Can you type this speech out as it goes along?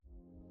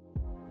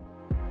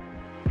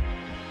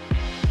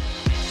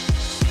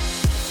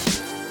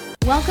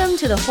Welcome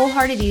to the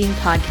Wholehearted Eating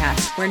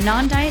Podcast, where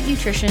non-diet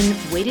nutrition,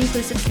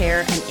 weight-inclusive care,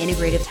 and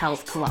integrative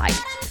health collide.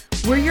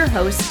 We're your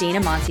hosts,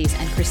 Dana Montes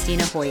and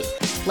Christina Hoyt,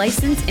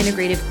 licensed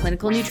integrative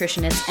clinical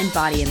nutritionists and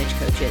body image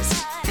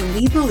coaches. And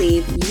we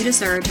believe you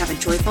deserve to have a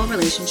joyful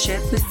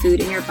relationship with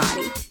food in your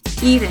body,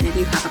 even if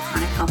you have a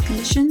chronic health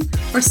condition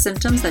or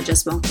symptoms that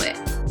just won't quit.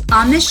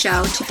 On this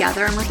show,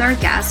 together and with our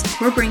guests,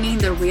 we're bringing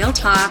the real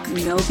talk,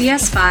 no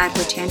BS vibe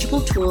with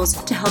tangible tools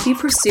to help you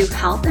pursue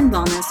health and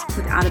wellness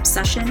without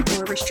obsession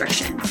or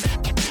restriction.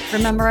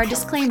 Remember our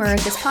disclaimer,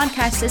 this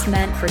podcast is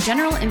meant for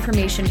general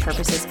information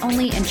purposes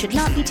only and should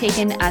not be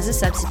taken as a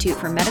substitute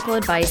for medical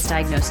advice,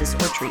 diagnosis,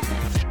 or treatment.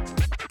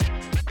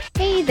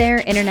 Hey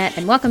there, Internet,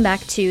 and welcome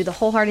back to the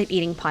Wholehearted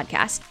Eating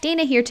Podcast.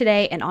 Dana here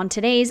today, and on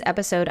today's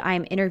episode, I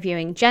am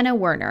interviewing Jenna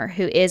Werner,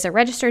 who is a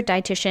registered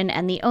dietitian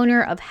and the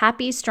owner of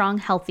Happy, Strong,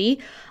 Healthy,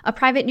 a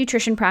private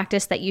nutrition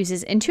practice that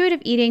uses intuitive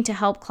eating to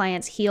help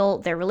clients heal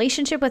their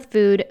relationship with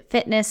food,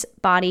 fitness,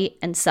 body,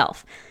 and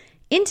self.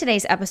 In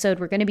today's episode,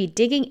 we're going to be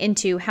digging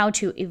into how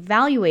to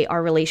evaluate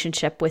our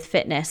relationship with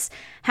fitness,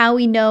 how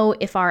we know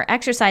if our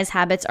exercise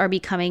habits are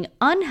becoming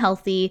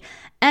unhealthy,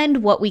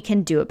 and what we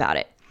can do about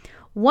it.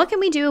 What can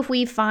we do if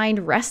we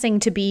find resting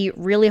to be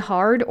really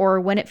hard or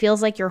when it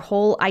feels like your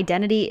whole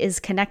identity is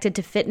connected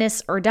to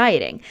fitness or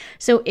dieting?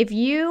 So if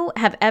you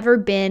have ever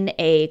been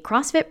a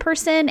CrossFit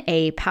person,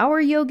 a power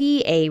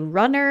yogi, a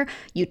runner,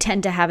 you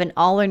tend to have an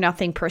all or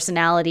nothing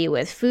personality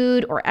with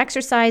food or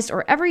exercise,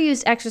 or ever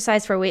used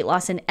exercise for weight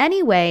loss in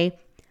any way,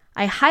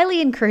 I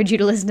highly encourage you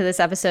to listen to this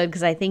episode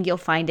because I think you'll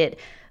find it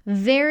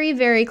very,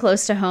 very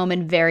close to home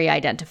and very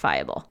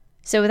identifiable.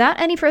 So without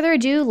any further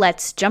ado,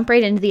 let's jump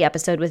right into the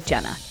episode with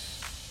Jenna.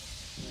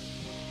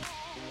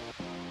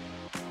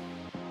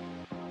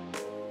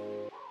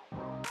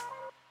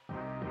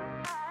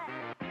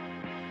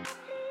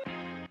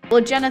 Well,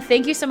 Jenna,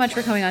 thank you so much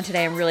for coming on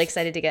today. I'm really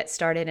excited to get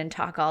started and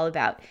talk all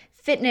about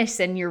fitness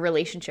and your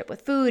relationship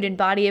with food and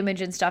body image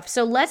and stuff.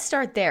 So let's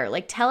start there.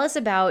 Tell us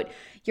about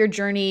your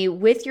journey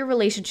with your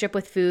relationship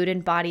with food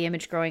and body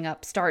image growing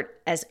up.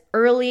 Start as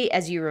early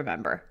as you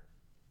remember.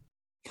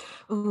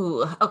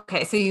 Ooh,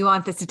 okay. So you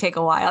want this to take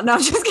a while? No,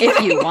 I'm just kidding.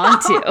 If you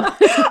want to.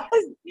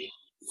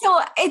 So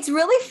it's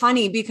really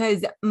funny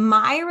because when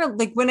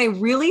I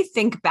really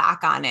think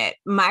back on it,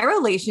 my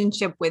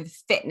relationship with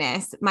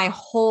fitness, my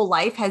whole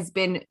life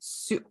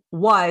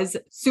was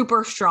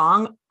super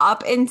strong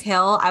up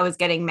until I was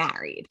getting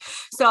married.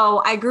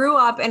 So I grew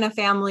up in a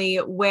family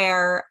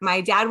where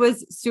my dad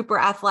was super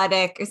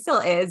athletic, still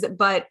is,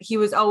 but he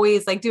was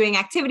always doing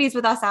activities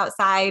with us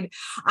outside.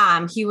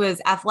 He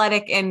was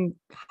athletic in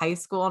high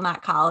school,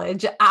 not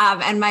college.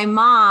 And my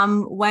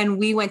mom, when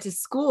we went to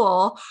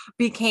school,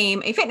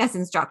 became a fitness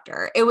instructor.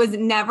 It was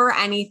never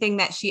anything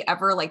that she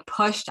ever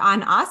pushed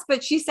on us,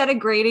 but she set a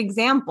great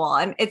example.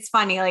 And it's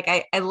funny,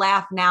 I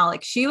laugh now,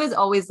 she was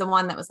always the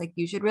one that was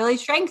you should really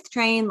strength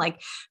train,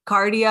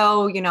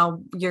 cardio,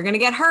 you're going to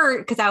get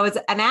hurt, because I was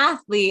an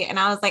athlete. And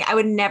I was I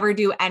would never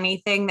do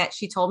anything that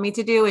she told me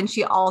to do. And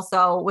she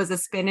also was a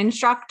spin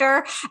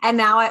instructor. And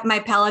now at my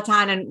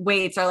Peloton and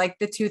weights are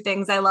the two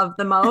things I love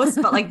the most.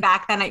 But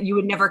back then you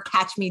would never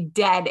catch me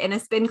dead in a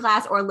spin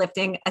class or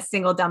lifting a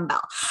single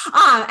dumbbell.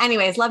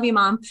 Anyways, love you,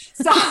 Mom.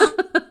 So,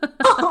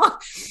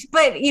 but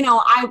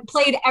I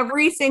played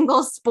every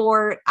single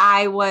sport.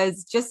 I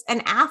was just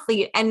an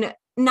athlete, and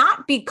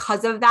not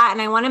because of that.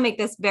 And I want to make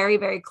this very,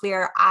 very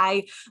clear.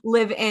 I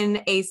live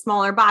in a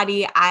smaller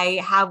body.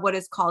 I have what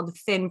is called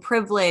thin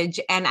privilege,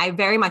 and I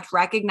very much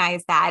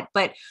recognize that.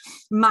 But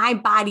my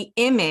body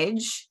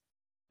image,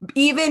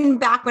 even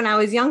back when I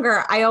was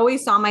younger, I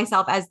always saw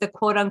myself as the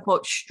quote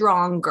unquote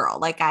strong girl.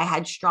 I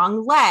had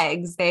strong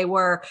legs. They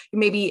were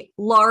maybe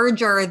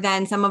larger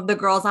than some of the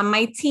girls on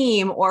my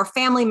team or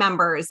family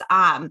members.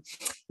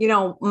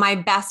 My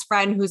best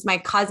friend, who's my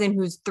cousin,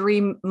 who's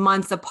 3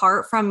 months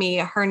apart from me,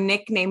 her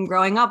nickname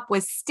growing up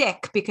was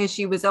Stick because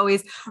she was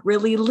always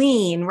really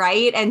lean.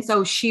 Right. And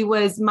so she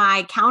was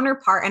my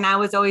counterpart, and I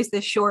was always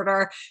the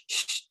shorter,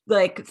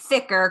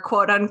 thicker,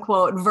 quote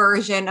unquote,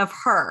 version of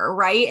her.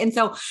 Right. And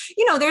so,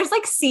 there's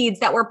seeds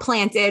that were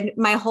planted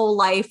my whole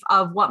life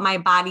of what my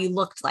body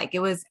looked like.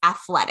 It was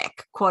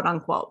athletic, quote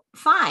unquote.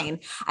 Fine.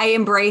 I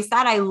embraced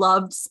that. I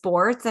loved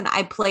sports, and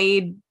I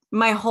played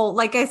my whole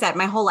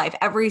life,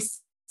 every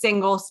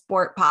single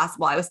sport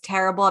possible. I was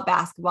terrible at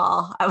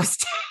basketball. I was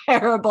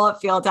terrible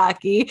at field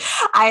hockey.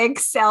 I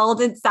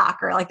excelled in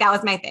soccer. That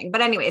was my thing.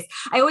 But anyways,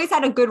 I always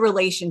had a good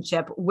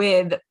relationship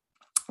with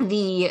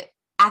the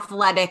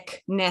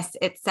athleticness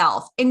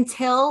itself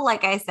until,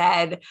 like I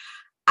said,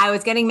 I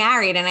was getting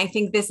married. And I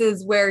think this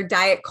is where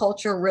diet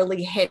culture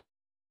really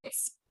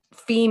hits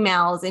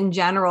females in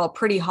general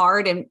pretty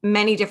hard in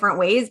many different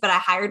ways. But I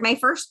hired my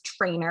first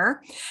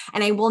trainer,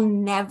 and I will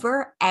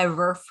never,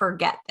 ever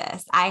forget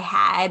this. I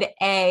had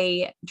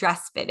a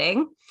dress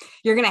fitting.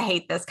 You're going to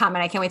hate this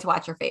comment. I can't wait to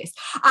watch your face.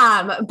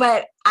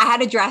 But I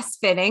had a dress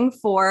fitting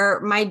for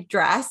my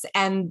dress,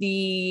 and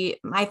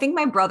I think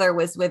my brother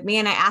was with me,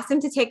 and I asked him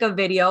to take a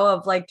video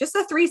of like just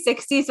a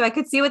 360 so I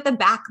could see what the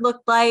back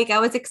looked like. I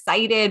was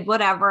excited,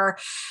 whatever.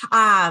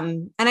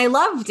 And I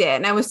loved it,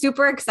 and I was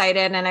super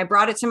excited, and I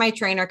brought it to my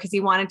trainer because he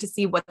wanted to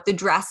see what the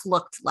dress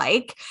looked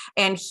like.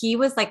 And he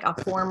was like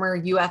a former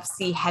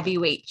UFC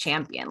heavyweight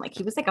champion. Like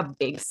he was like a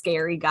big,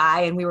 scary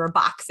guy, and we were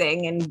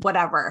boxing and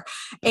whatever.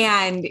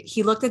 And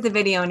he looked at the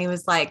video and he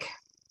was like,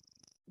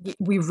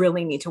 we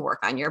really need to work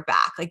on your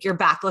back. Like your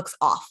back looks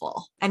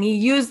awful. And he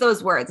used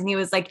those words, and he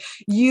was like,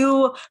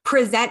 you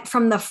present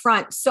from the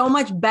front so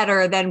much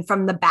better than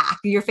from the back.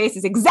 Your face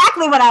is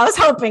exactly what I was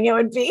hoping it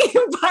would be.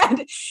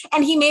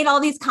 And he made all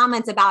these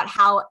comments about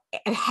how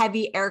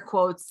heavy air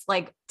quotes,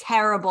 like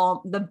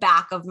terrible, the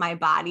back of my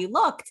body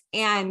looked.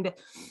 And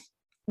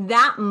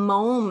that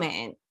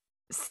moment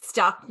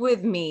stuck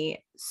with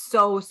me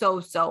so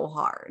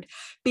hard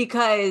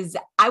because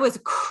I was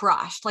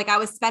crushed. Like I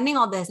was spending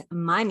all this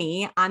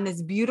money on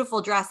this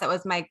beautiful dress that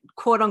was my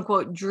quote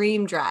unquote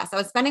dream dress. I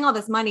was spending all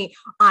this money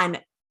on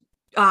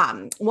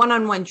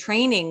one-on-one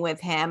training with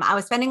him. I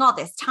was spending all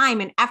this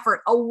time and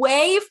effort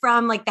away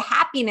from like the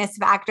happiness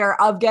factor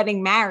of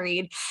getting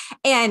married.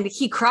 And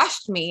he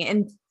crushed me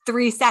in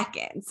 3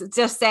 seconds,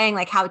 just saying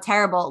like how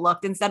terrible it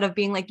looked, instead of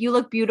being like, you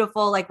look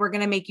beautiful. Like we're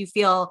going to make you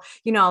feel,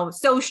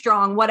 so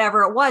strong,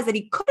 whatever it was that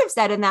he could have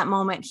said in that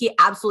moment. He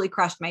absolutely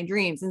crushed my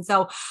dreams. And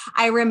so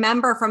I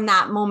remember from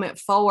that moment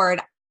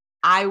forward,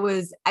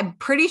 I'm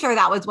pretty sure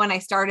that was when I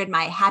started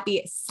my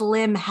Happy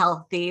Slim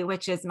Healthy,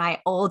 which is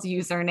my old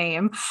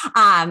username,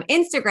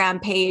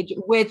 Instagram page,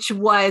 which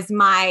was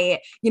my,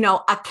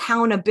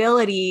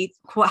 accountability,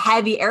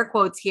 heavy air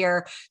quotes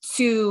here,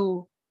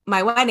 to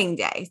my wedding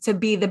day, to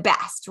be the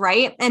best.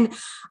 Right. And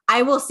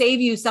I will save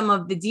you some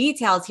of the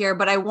details here,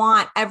 but I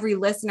want every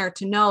listener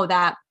to know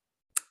that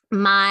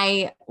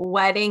my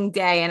wedding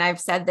day, and I've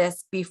said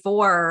this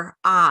before,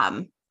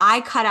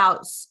 I cut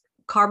out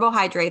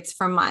carbohydrates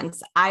for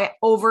months. I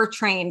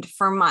overtrained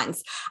for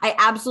months. I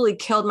absolutely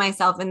killed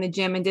myself in the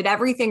gym and did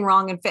everything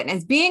wrong in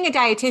fitness, being a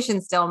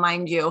dietitian still,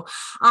 mind you,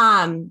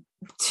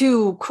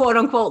 to quote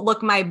unquote,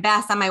 look my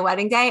best on my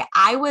wedding day.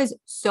 I was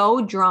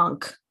so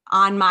drunk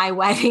on my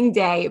wedding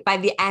day by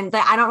the end.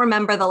 I don't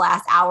remember the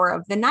last hour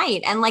of the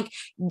night. And like,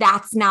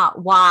 that's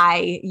not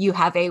why you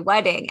have a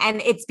wedding.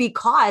 And it's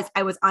because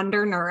I was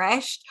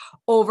undernourished,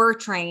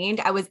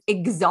 overtrained. I was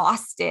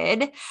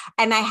exhausted,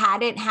 and I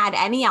hadn't had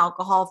any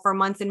alcohol for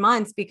months and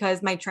months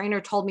because my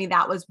trainer told me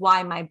that was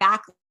why my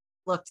back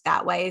looked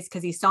that way, is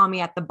because he saw me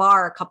at the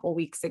bar a couple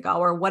weeks ago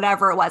or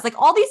whatever it was, like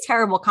all these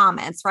terrible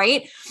comments.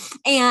 Right.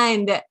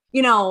 And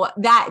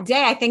that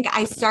day, I think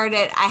I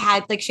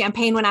had like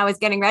champagne when I was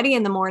getting ready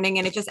in the morning,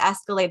 and it just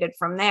escalated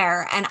from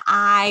there. And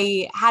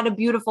I had a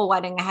beautiful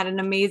wedding. I had an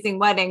amazing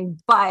wedding,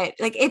 but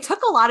like it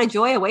took a lot of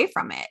joy away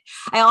from it.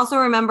 I also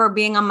remember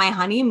being on my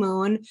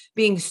honeymoon,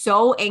 being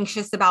so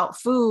anxious about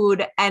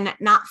food and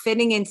not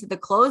fitting into the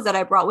clothes that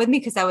I brought with me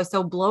because I was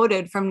so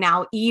bloated from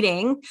now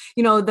eating,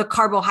 the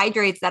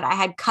carbohydrates that I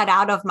had cut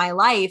out of my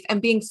life,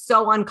 and being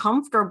so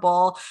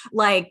uncomfortable.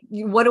 Like,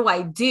 what do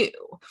I do?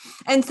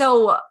 And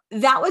so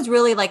that was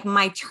really like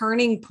my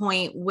turning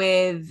point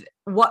with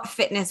what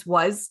fitness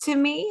was to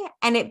me.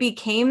 And it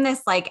became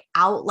this like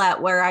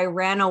outlet where I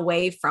ran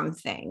away from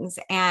things.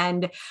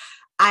 And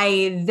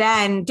I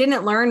then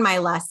didn't learn my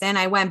lesson.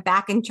 I went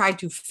back and tried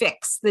to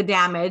fix the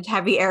damage,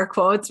 heavy air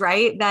quotes,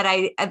 right, that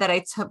I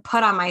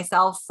put on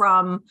myself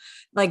from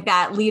like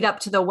that lead up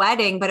to the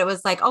wedding. But it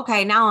was like,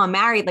 okay, now I'm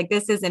married. Like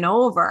this isn't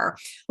over.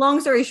 Long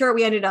story short,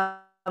 we ended up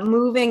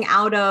moving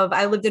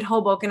I lived in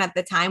Hoboken at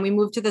the time. We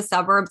moved to the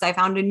suburbs. I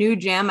found a new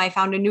gym. I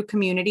found a new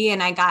community,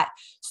 and I got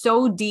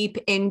so deep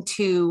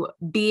into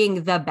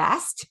being the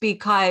best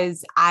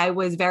because I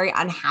was very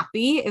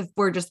unhappy, if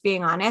we're just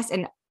being honest,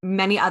 in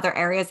many other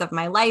areas of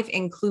my life,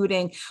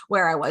 including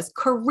where I was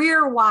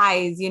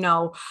career-wise,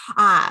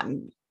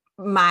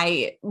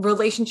 my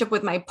relationship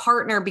with my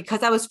partner,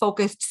 because I was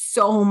focused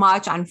so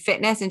much on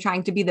fitness and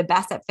trying to be the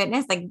best at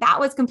fitness. Like that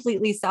was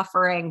completely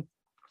suffering.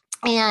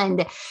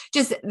 And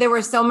just, there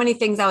were so many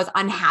things I was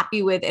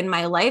unhappy with in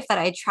my life that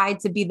I tried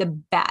to be the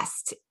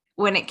best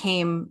when it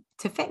came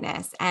to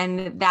fitness.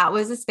 And that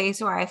was a space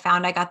where I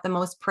found I got the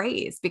most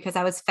praise because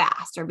I was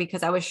fast, or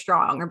because I was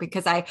strong, or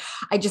because I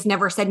just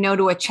never said no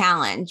to a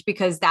challenge,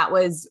 because that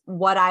was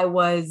what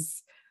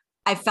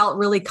I felt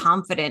really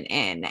confident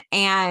in.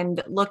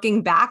 And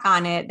looking back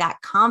on it,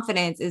 that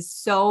confidence is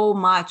so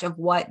much of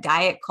what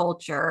diet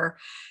culture,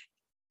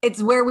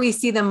 it's where we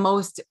see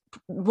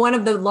one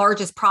of the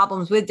largest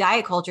problems with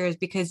diet culture, is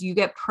because you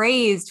get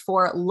praised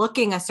for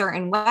looking a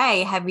certain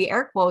way, heavy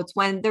air quotes,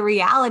 when the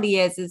reality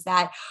is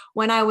that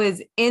when I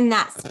was in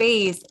that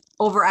space,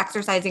 over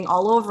exercising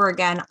all over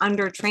again,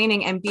 under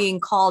training, and being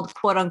called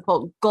quote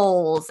unquote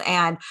goals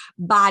and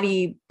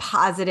body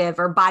positive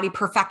or body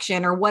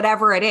perfection or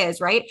whatever it is,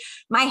 right?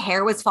 My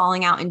hair was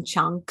falling out in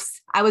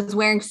chunks. I was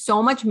wearing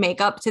so much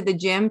makeup to the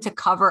gym to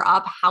cover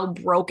up how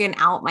broken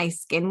out my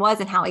skin was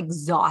and how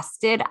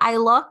exhausted I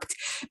looked,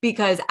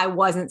 because I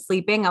wasn't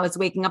sleeping. I was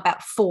waking up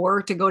at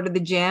 4 to go to the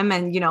gym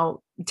and,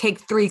 take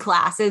 3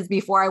 classes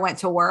before I went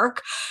to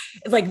work.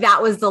 Like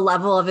that was the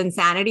level of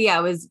insanity I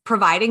was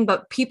providing,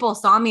 but people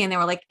saw me and they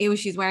were like, ew,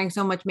 she's wearing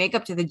so much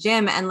makeup to the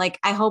gym. And like,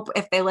 I hope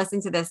if they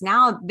listen to this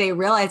now, they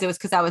realize it was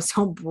because I was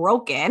so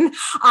broken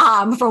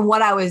from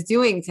what I was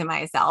doing to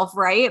myself.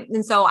 Right.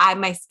 And so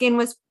my skin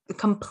was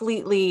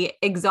completely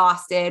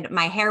exhausted.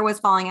 My hair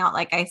was falling out.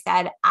 Like I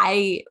said,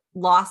 I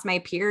lost my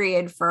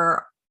period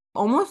for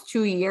almost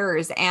 2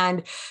 years.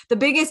 And the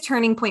biggest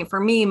turning point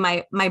for me,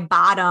 my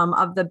bottom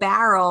of the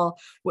barrel,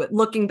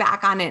 looking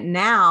back on it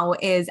now,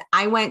 is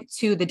I went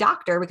to the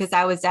doctor because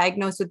I was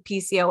diagnosed with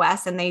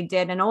PCOS and they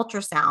did an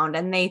ultrasound.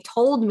 And they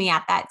told me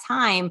at that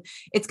time,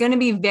 it's going to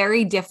be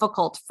very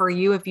difficult for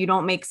you if you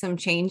don't make some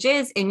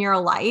changes in your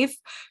life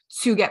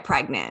to get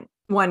pregnant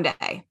one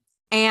day.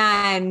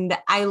 And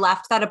I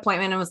left that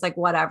appointment and was like,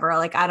 whatever,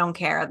 like, I don't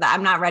care that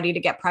I'm not ready to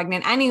get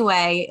pregnant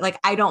anyway. Like,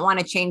 I don't want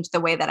to change the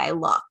way that I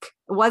look.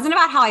 It wasn't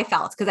about how I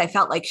felt because I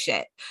felt like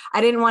shit.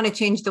 I didn't want to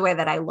change the way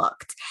that I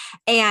looked.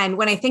 And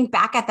when I think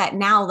back at that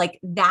now, like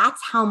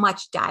that's how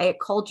much diet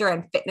culture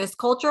and fitness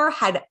culture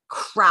had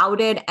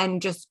crowded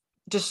and just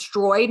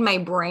destroyed my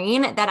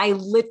brain, that I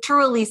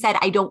literally said,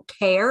 I don't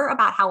care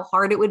about how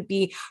hard it would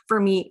be for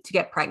me to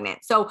get pregnant.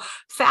 So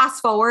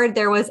fast forward,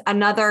 there was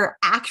another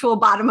actual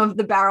bottom of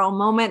the barrel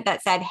moment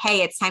that said,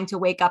 hey, it's time to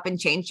wake up and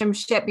change some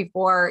shit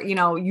before,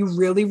 you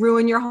really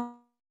ruin your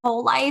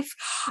whole life.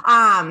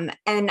 And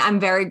I'm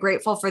very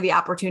grateful for the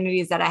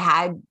opportunities that I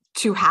had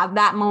to have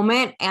that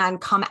moment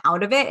and come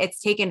out of it. It's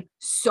taken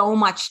so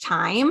much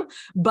time,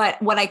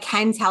 but what I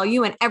can tell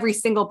you, and every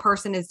single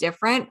person is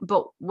different,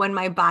 but when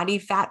my body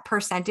fat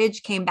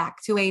percentage came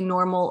back to a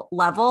normal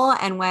level,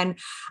 and when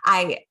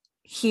I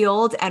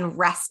healed and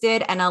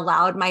rested and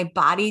allowed my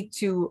body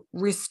to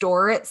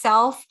restore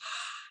itself,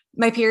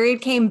 my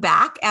period came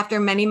back after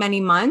many,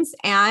 many months.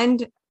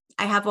 And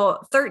I have a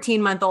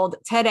 13-month-old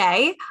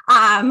today,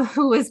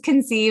 who was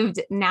conceived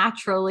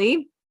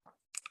naturally.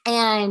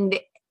 And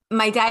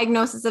my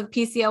diagnosis of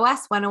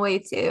PCOS went away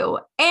too.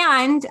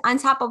 And on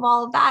top of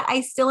all of that,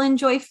 I still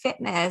enjoy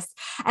fitness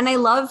and I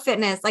love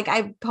fitness. Like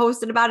I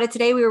posted about it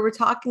today. We were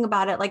talking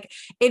about it. Like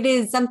it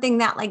is something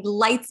that like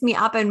lights me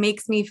up and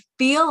makes me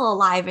feel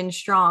alive and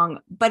strong,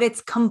 but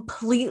it's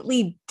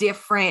completely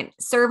different,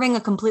 serving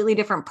a completely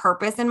different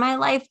purpose in my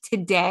life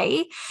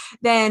today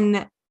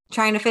than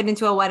trying to fit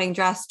into a wedding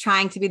dress,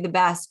 trying to be the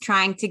best,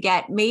 trying to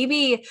get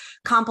maybe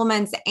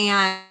compliments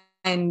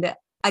and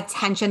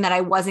attention that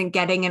I wasn't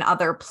getting in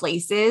other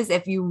places.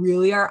 If you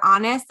really are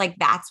honest, like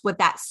that's what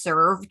that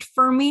served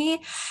for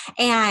me.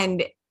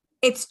 And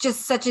it's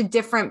just such a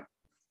different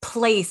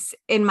place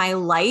in my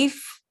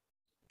life.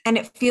 And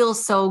it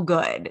feels so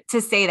good to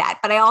say that.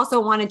 But I also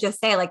want to just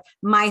say, like,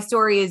 my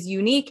story is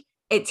unique.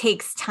 It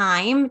takes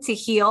time to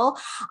heal.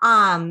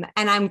 And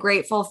I'm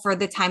grateful for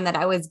the time that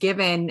I was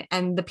given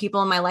and the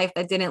people in my life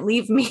that didn't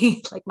leave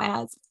me, like my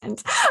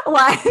husband,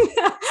 when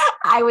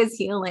I was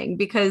healing,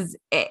 because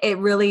it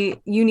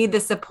really, you need the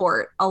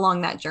support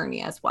along that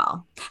journey as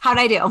well. How'd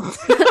I do?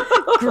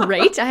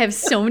 Great. I have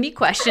so many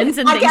questions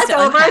and I things guess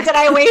over. Did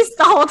I waste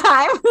the whole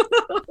time?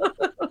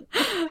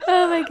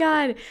 Oh my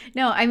God.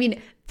 No, I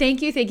mean,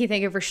 Thank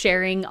you for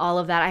sharing all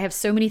of that. I have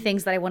so many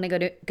things that I want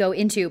to go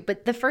into,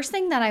 but the first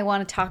thing that I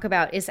want to talk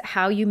about is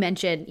how you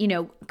mentioned,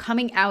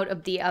 coming out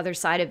of the other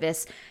side of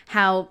this,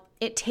 how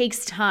it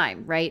takes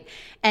time, right?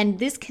 And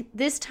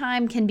this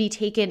time can be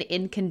taken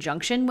in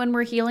conjunction when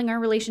we're healing our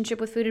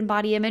relationship with food and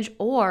body image,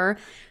 or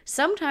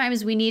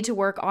sometimes we need to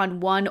work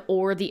on one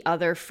or the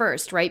other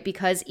first, right?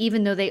 Because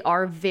even though they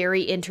are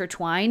very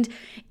intertwined,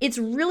 it's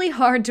really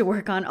hard to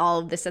work on all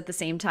of this at the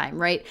same time,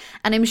 right?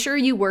 And I'm sure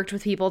you worked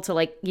with people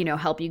to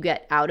help you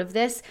get out of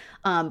this.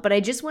 But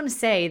I just want to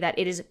say that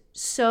it is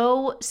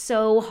so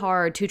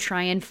hard to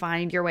try and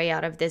find your way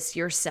out of this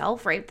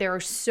yourself, right? There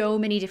are so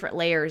many different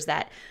layers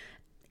that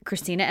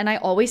Christina and I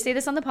always say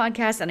this on the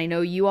podcast, and I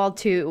know you all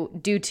do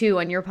too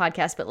on your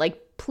podcast,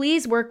 but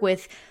please work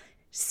with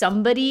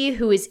somebody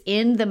who is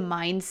in the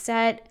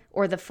mindset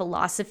or the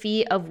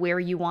philosophy of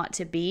where you want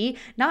to be,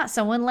 not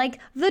someone like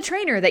the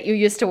trainer that you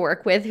used to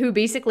work with who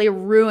basically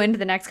ruined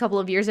the next couple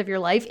of years of your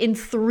life in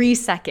 3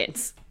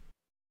 seconds.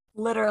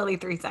 Literally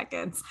 3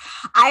 seconds.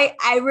 I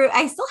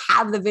still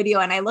have the video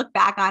and I look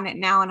back on it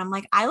now and I'm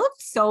like, I look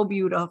so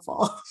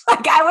beautiful.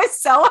 I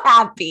was so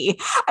happy.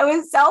 I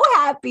was so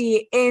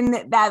happy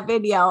in that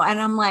video.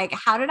 And I'm like,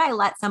 how did I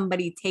let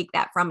somebody take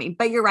that from me?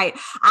 But you're right.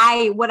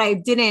 What I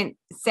didn't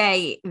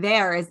say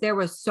there is there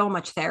was so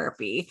much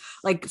therapy,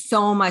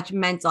 so much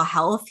mental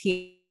health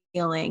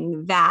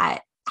healing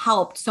that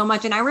helped so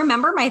much. And I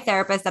remember my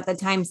therapist at the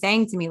time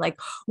saying to me,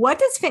 what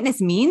does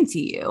fitness mean to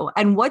you?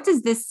 And what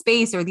does this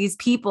space or these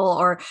people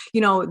or,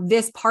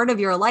 this part of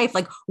your life,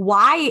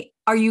 why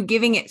are you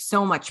giving it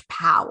so much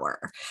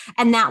power?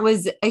 And that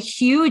was a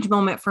huge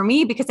moment for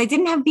me because I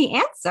didn't have the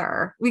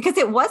answer, because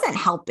it wasn't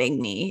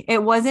helping me.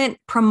 It wasn't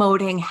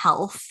promoting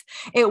health.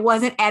 It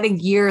wasn't adding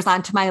years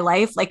onto my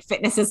life like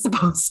fitness is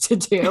supposed to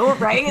do,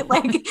 right?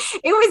 Like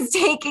it was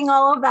taking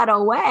all of that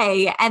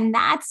away. And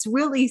that's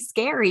really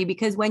scary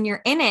because when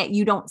you're in it,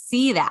 you don't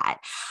see that.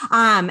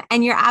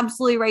 And you're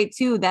absolutely right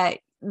too, that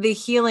the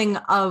healing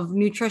of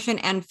nutrition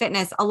and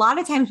fitness. A lot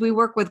of times we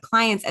work with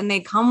clients and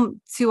they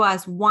come to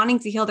us wanting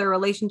to heal their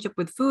relationship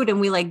with food. And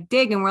we like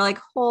dig and we're like,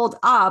 hold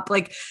up,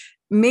 like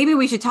maybe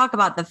we should talk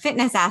about the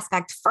fitness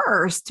aspect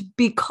first,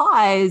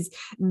 because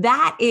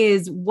that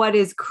is what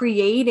is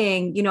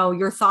creating, you know,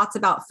 your thoughts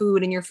about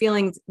food and your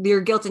feelings,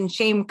 your guilt and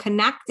shame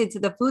connected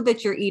to the food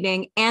that you're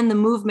eating and the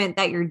movement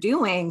that you're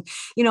doing.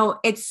 You know,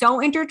 it's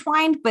so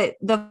intertwined, but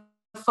the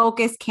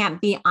focus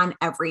can't be on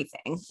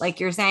everything,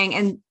 like you're saying.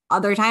 And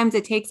other times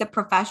it takes a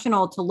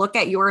professional to look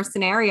at your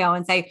scenario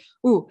and say,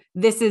 ooh,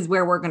 this is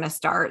where we're going to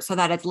start so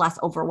that it's less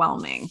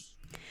overwhelming.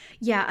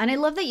 Yeah. And I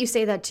love that you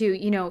say that too.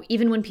 You know,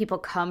 even when people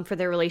come for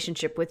their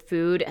relationship with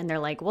food and they're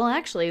like, well,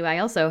 actually, I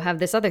also have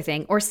this other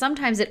thing. Or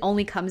sometimes it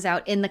only comes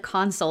out in the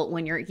consult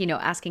when you're, you know,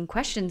 asking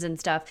questions and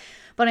stuff.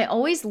 But I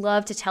always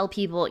love to tell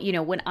people, you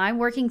know, when I'm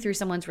working through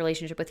someone's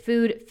relationship with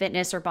food,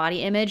 fitness, or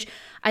body image,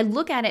 I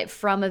look at it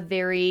from a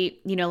very,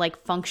 you know,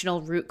 like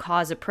functional root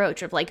cause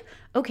approach of like,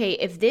 okay,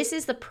 if this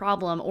is the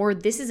problem or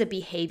this is a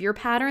behavior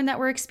pattern that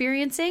we're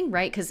experiencing,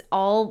 right? Because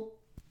all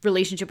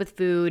relationship with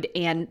food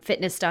and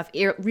fitness stuff,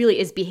 it really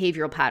is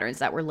behavioral patterns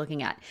that we're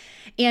looking at.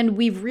 And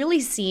we've really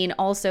seen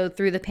also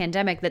through the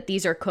pandemic that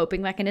these are coping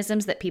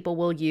mechanisms that people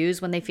will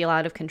use when they feel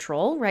out of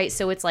control, right?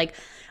 So it's like,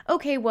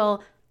 okay,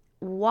 well,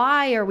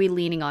 why are we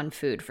leaning on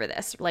food for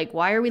this? Like,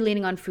 why are we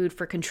leaning on food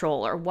for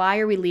control? Or why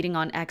are we leaning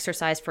on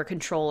exercise for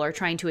control or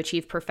trying to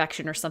achieve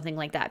perfection or something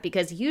like that?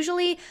 Because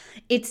usually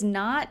it's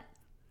not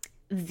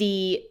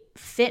the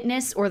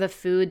fitness or the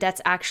food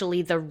that's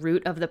actually the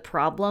root of the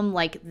problem.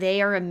 Like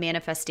they are a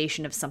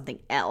manifestation of something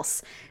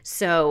else.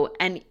 So,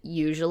 and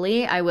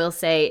usually I will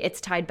say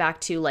it's tied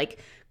back to like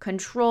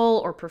control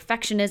or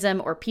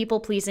perfectionism or people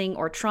pleasing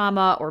or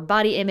trauma or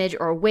body image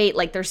or weight.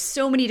 Like there's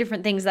so many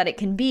different things that it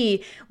can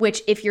be,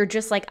 which if you're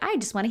just like, I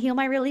just want to heal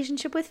my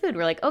relationship with food,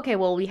 we're like, okay,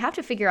 well, we have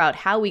to figure out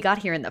how we got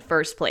here in the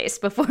first place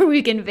before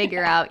we can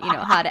figure out, you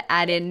know, how to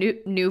add in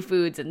new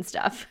foods and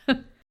stuff.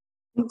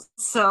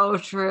 So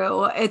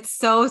true. It's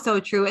so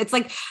true. It's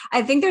like,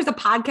 I think there's a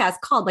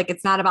podcast called like,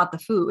 it's not about the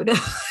food.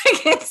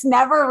 Like, it's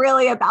never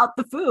really about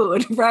the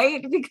food,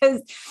 right?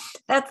 Because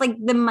that's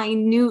like the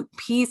minute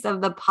piece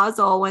of the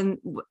puzzle. When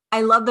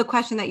I love the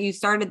question that you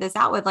started this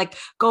out with, like,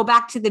 go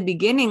back to the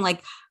beginning,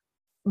 like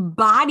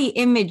body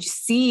image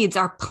seeds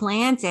are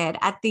planted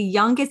at the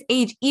youngest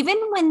age, even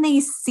when they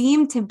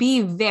seem to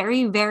be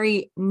very,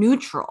 very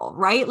neutral,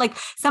 right? Like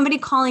somebody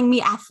calling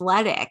me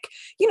athletic,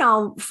 you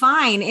know,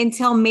 fine,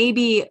 until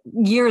maybe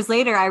years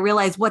later, I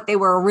realized what they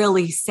were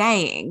really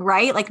saying,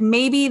 right? Like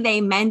maybe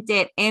they meant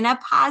it in a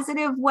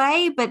positive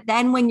way, but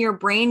then when your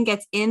brain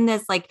gets in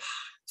this like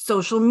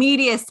social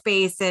media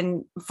space.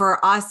 And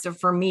for us, or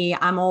for me,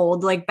 I'm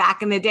old, like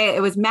back in the day,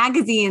 it was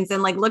magazines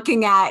and like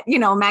looking at, you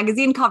know,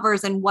 magazine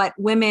covers and what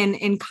women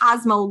in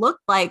Cosmo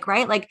looked like,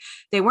 right? Like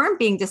they weren't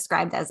being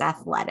described as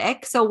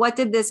athletic. So what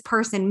did this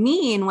person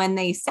mean when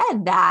they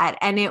said that?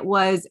 And it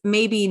was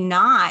maybe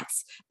not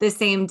the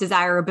same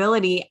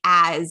desirability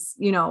as,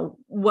 you know,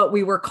 what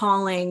we were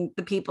calling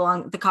the people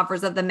on the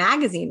covers of the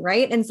magazine,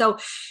 right? And so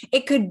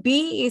it could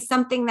be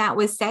something that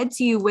was said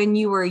to you when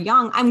you were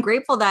young. I'm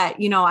grateful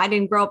that, you know, I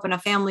didn't grow up in a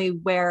family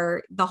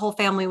where the whole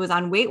family was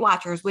on Weight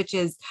Watchers, which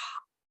is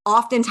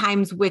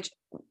oftentimes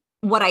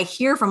what I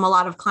hear from a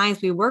lot of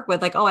clients we work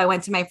with, like, oh, I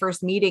went to my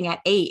first meeting at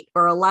 8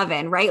 or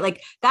 11, right?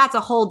 Like that's a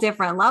whole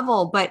different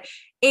level, but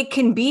it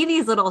can be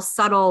these little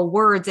subtle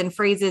words and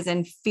phrases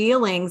and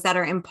feelings that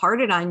are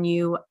imparted on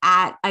you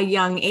at a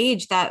young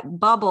age that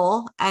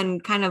bubble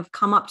and kind of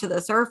come up to the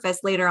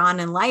surface later on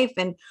in life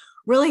and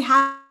really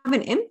have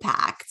an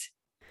impact.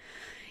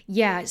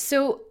 Yeah.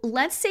 So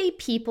let's say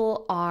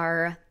people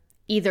are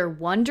either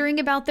wondering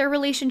about their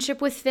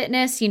relationship with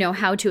fitness, you know,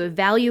 how to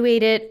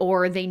evaluate it,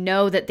 or they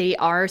know that they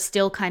are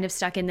still kind of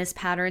stuck in this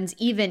patterns,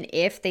 even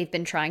if they've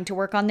been trying to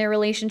work on their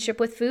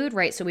relationship with food,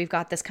 right? So we've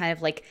got this kind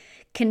of like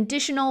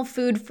conditional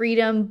food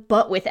freedom,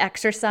 but with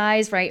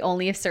exercise, right?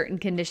 Only if certain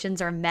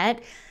conditions are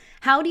met.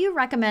 How do you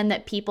recommend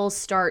that people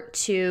start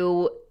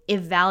to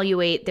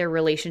evaluate their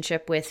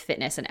relationship with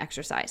fitness and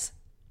exercise?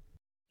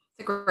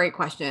 A great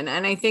question.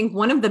 And I think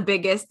one of the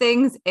biggest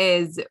things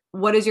is,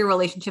 what is your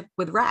relationship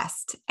with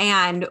rest?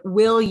 And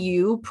will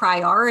you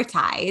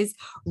prioritize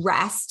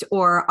rest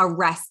or a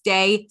rest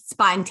day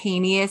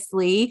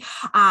spontaneously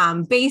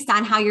based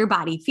on how your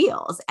body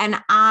feels?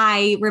 And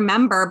I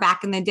remember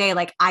back in the day,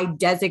 like I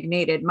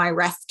designated my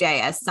rest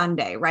day as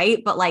Sunday,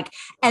 right? But like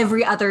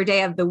every other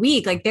day of the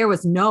week, like there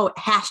was no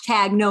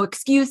hashtag, no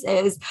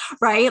excuses,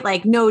 right?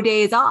 Like no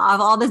days off,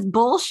 all this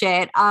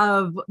bullshit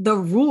of the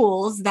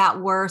rules that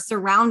were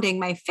surrounding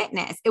my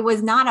fitness. It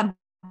was not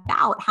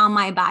about how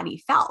my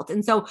body felt.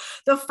 And so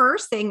the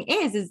first thing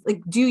is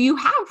like, do you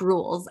have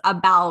rules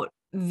about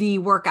the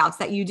workouts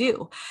that you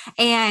do?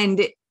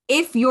 And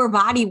if your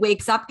body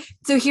wakes up,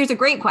 so here's a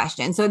great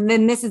question. So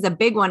then this is a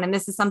big one. And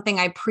this is something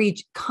I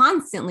preach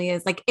constantly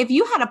is like, if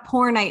you had a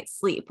poor night's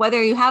sleep,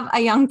 whether you have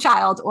a young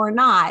child or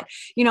not,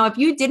 if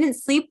you didn't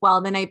sleep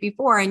well the night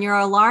before and your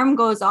alarm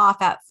goes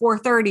off at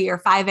 4:30 or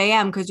 5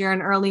 a.m. because you're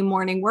an early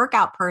morning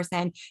workout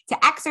person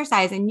to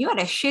exercise and you had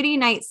a shitty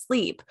night's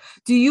sleep,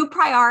 do you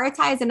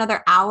prioritize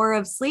another hour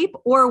of sleep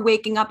or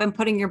waking up and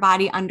putting your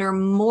body under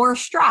more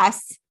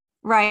stress,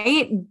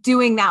 right?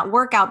 Doing that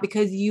workout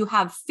because you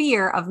have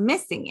fear of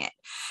missing it.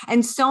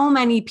 And so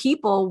many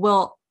people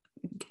will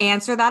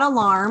answer that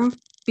alarm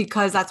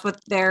because that's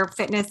what their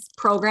fitness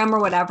program or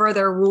whatever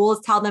their rules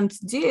tell them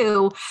to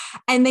do.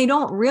 And they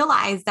don't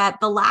realize that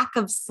the lack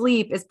of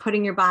sleep is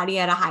putting your body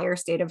at a higher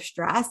state of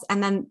stress.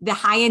 And then the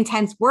high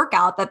intense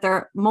workout that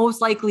they're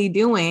most likely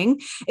doing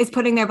is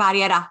putting their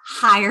body at a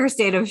higher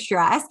state of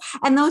stress.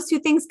 And those two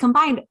things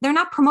combined, they're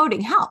not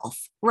promoting health,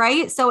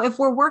 right? So if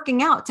we're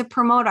working out to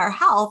promote our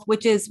health,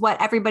 which is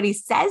what everybody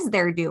says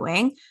they're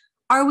doing,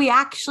 are we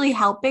actually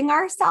helping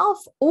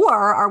ourselves or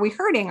are we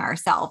hurting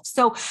ourselves?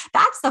 So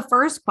that's the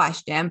first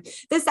question.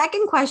 The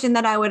second question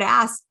that I would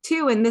ask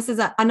too, and this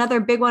is another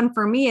big one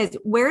for me, is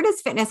where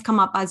does fitness come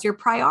up as your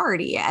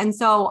priority? And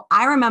so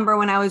I remember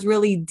when I was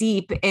really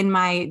deep in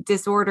my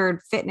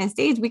disordered fitness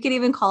stage, we could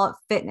even call it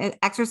fitness,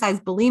 exercise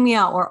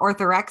bulimia or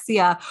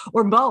orthorexia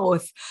or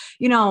both,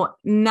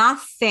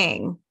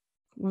 nothing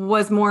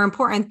was more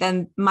important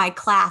than my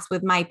class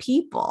with my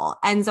people.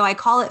 And so I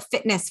call it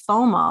fitness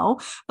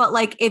FOMO. But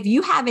like, if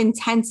you have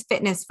intense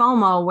fitness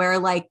FOMO where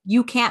like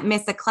you can't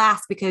miss a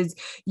class because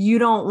you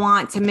don't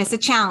want to miss a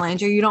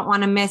challenge or you don't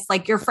want to miss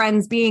like your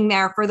friends being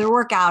there for their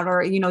workout,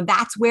 or,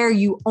 that's where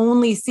you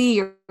only see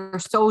your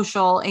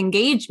social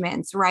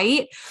engagements,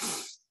 right?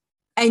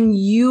 And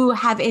you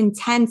have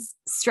intense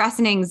stress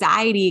and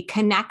anxiety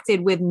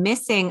connected with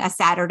missing a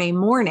Saturday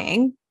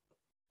morning,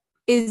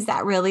 is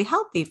that really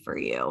healthy for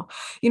you?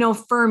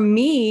 For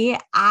me,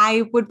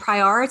 I would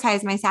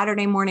prioritize my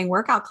Saturday morning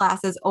workout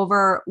classes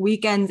over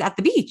weekends at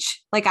the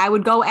beach. Like I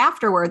would go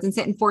afterwards and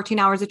sit in 14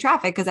 hours of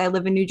traffic because I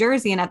live in New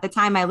Jersey. And at the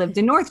time I lived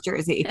in North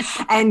Jersey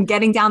and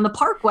getting down the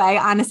parkway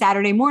on a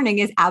Saturday morning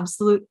is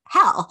absolute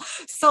hell.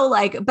 So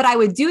but I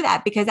would do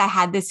that because I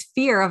had this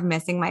fear of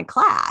missing my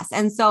class.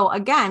 And so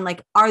again,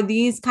 are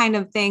these kind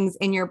of things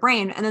in your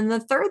brain? And then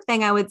the third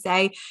thing I would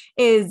say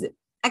is,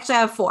 actually, I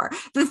have four.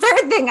 The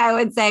third thing I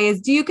would say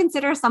is, do you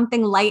consider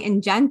something light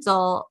and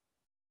gentle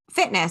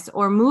fitness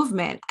or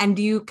movement? And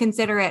do you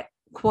consider it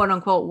quote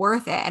unquote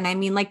worth it? And I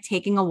mean like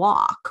taking a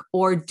walk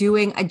or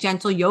doing a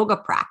gentle yoga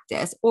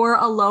practice or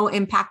a low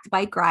impact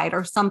bike ride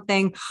or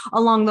something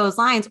along those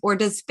lines. Or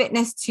does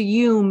fitness to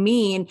you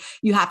mean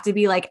you have to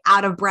be like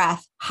out of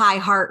breath, high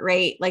heart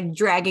rate, like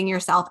dragging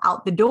yourself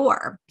out the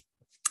door?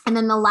 And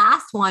then the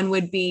last one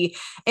would be,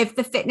 if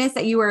the fitness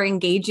that you are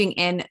engaging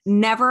in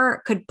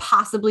never could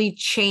possibly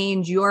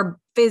change your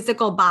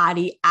physical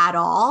body at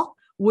all,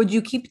 would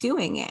you keep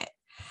doing it?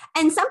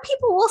 And some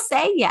people will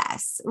say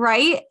yes,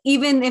 right?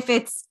 Even if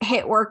it's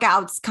HIIT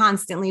workouts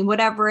constantly,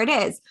 whatever it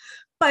is.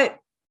 But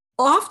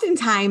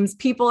oftentimes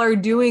people are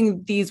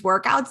doing these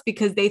workouts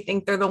because they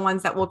think they're the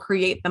ones that will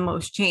create the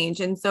most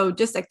change. And so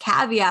just a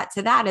caveat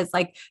to that is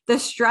like the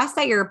stress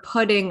that you're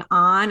putting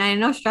on. I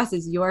know stress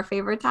is your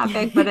favorite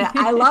topic, but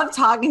I love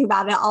talking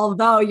about it,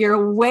 although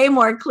you're way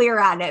more clear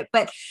on it.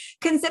 But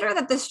consider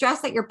that the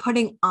stress that you're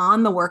putting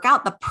on the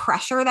workout, the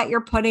pressure that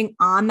you're putting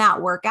on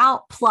that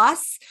workout,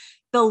 plus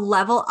the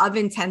level of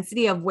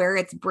intensity of where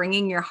it's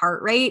bringing your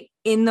heart rate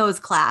in those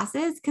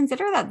classes,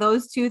 consider that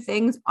those two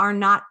things are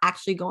not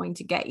actually going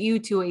to get you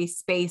to a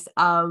space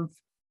of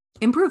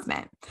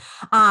improvement,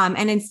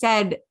 and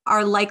instead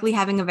are likely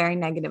having a very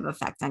negative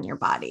effect on your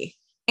body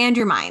and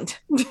your mind.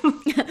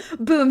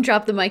 Boom,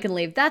 drop the mic and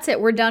leave. That's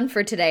it. We're done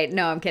for today.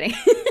 No, I'm kidding.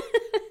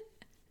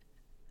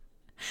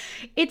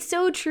 It's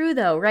so true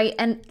though, right?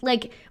 And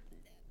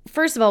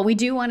first of all, we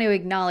do want to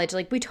acknowledge,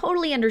 we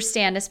totally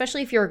understand,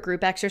 especially if you're a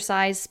group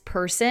exercise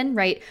person,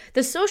 right?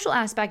 The social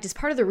aspect is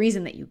part of the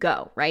reason that you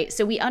go, right?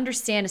 So we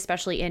understand,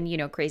 especially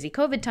in, crazy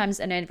COVID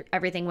times and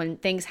everything, when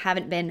things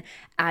haven't been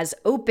as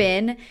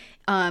open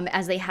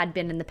as they had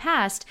been in the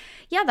past.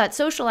 Yeah, that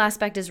social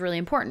aspect is really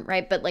important,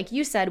 right? But like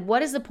you said,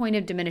 what is the point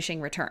of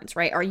diminishing returns,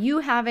 right? Are you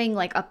having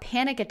a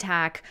panic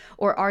attack,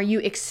 or are you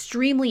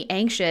extremely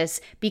anxious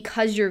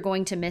because you're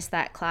going to miss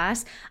that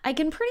class? I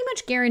can pretty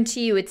much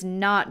guarantee you it's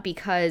not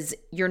because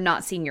you're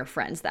not seeing your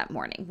friends that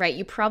morning, right?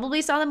 You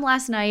probably saw them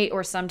last night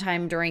or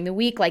sometime during the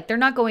week. They're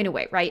not going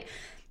away, right?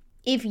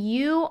 If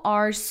you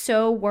are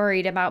so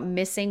worried about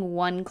missing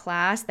one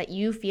class that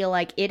you feel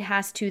like it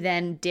has to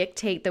then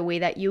dictate the way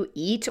that you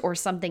eat or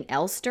something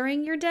else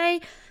during your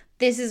day,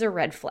 this is a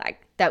red flag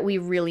that we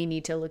really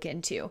need to look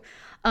into.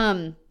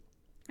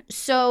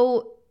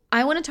 So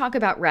I want to talk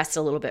about rest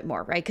a little bit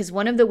more, right? Because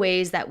one of the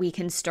ways that we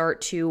can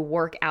start to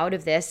work out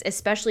of this,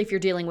 especially if you're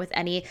dealing with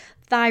any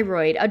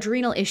thyroid,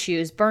 adrenal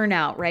issues,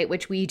 burnout, right?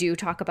 Which we do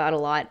talk about a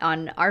lot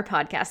on our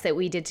podcast that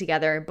we did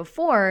together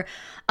before.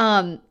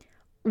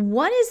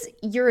 What is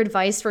your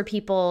advice for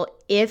people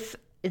if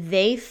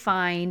they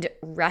find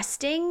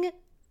resting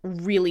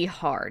really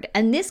hard?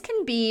 And this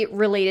can be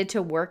related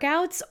to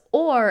workouts,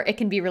 or it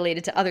can be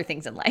related to other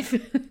things in life.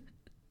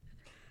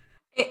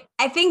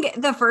 I think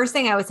the first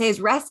thing I would say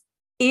is rest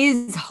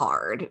is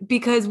hard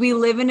because we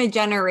live in a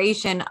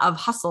generation of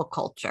hustle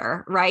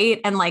culture,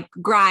 right? And like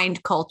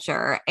grind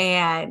culture.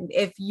 And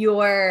if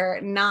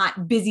you're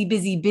not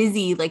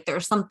busy, like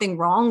there's something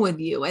wrong with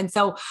you. And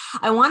so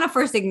I want to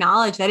first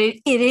acknowledge that it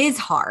is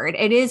hard.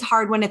 It is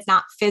hard when it's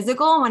not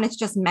physical, when it's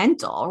just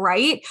mental,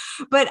 right?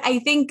 But I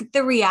think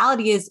the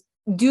reality is,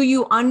 do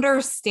you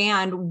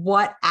understand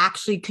what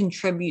actually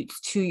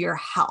contributes to your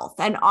health?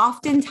 And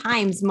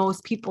oftentimes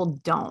most people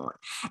don't.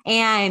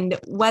 And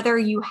whether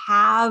you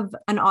have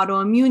an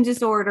autoimmune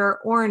disorder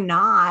or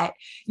not,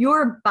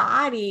 your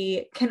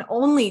body can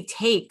only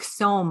take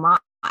so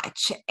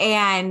much.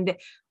 And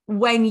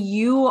when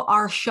you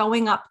are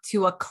showing up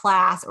to a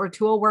class or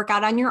to a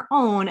workout on your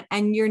own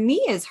and your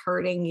knee is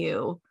hurting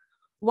you,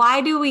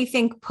 why do we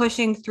think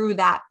pushing through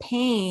that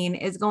pain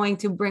is going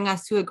to bring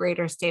us to a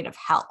greater state of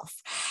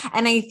health?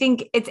 And I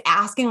think it's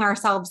asking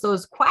ourselves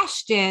those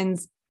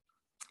questions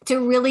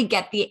to really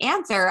get the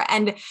answer.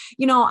 And,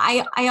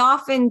 I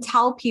often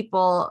tell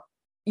people,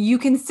 you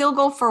can still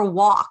go for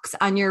walks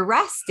on your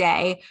rest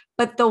day,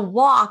 but the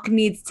walk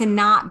needs to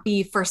not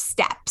be for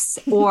steps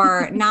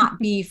or not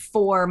be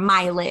for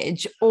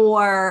mileage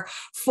or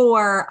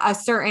for a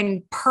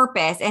certain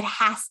purpose. It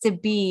has to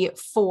be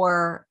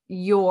for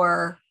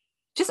your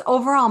just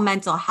overall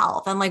mental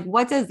health. And like,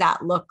 what does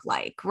that look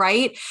like?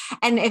 Right.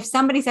 And if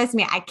somebody says to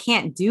me, I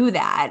can't do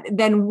that,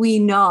 then we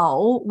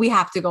know we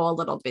have to go a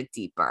little bit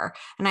deeper.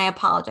 And I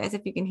apologize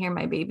if you can hear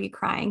my baby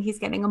crying. He's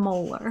getting a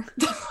molar.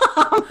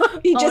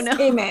 He just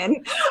came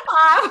in.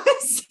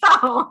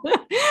 So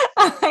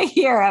I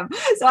hear him.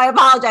 So I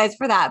apologize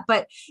for that.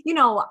 But,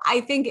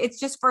 I think it's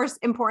just first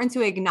important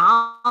to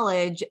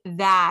acknowledge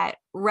that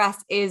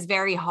rest is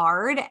very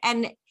hard.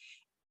 And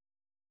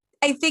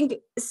I think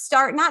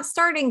not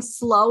starting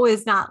slow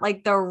is not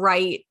like the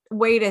right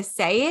way to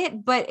say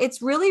it, but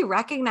it's really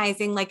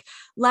recognizing like,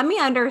 let me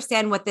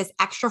understand what this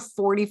extra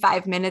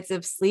 45 minutes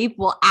of sleep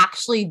will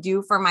actually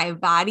do for my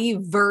body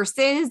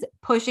versus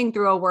pushing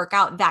through a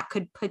workout that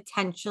could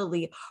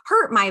potentially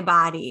hurt my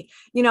body.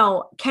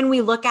 Can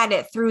we look at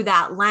it through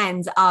that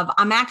lens of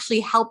I'm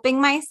actually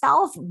helping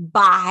myself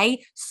by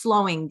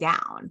slowing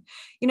down,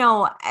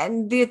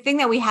 and the thing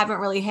that we haven't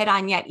really hit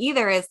on yet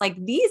either is like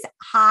these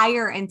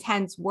higher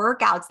intense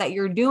workouts that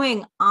you're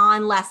doing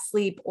on less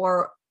sleep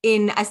or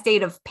in a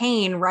state of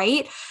pain,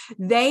 right?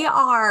 They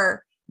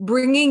are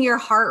bringing your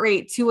heart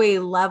rate to a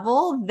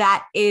level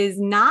that is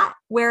not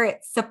where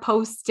it's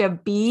supposed to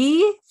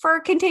be for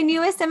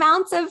continuous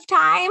amounts of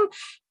time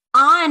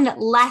on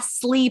less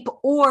sleep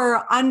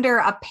or under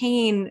a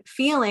pain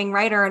feeling,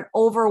 right? Or an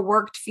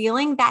overworked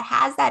feeling that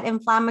has that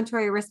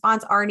inflammatory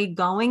response already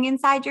going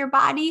inside your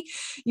body.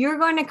 You're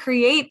going to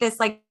create this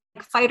like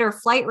fight or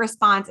flight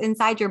response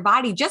inside your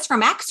body just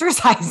from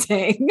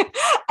exercising.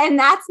 And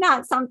that's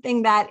not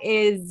something that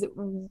is,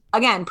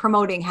 again,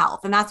 promoting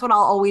health. And that's what I'll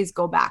always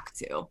go back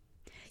to.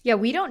 Yeah,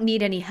 we don't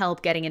need any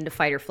help getting into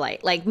fight or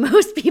flight. Like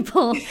most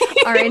people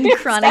are in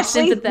chronic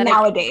sympathetic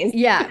nowadays.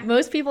 Yeah,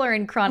 most people are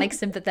in chronic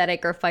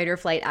sympathetic or fight or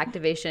flight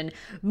activation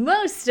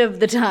most of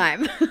the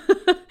time.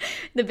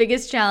 The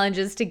biggest challenge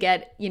is to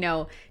get,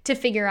 to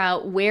figure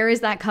out where is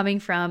that coming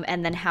from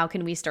and then how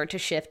can we start to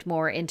shift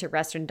more into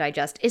rest and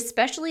digest,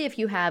 especially if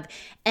you have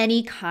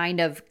any kind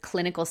of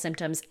clinical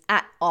symptoms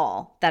at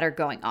all that are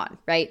going on,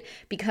 right?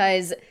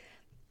 Because,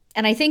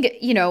 and I think,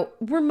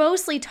 we're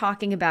mostly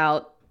talking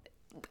about,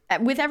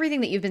 with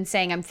everything that you've been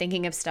saying, I'm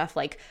thinking of stuff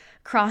like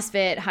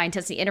CrossFit, high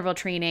intensity interval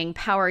training,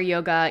 power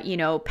yoga,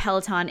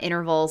 Peloton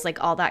intervals,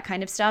 like all that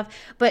kind of stuff.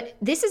 But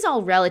this is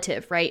all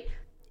relative, right?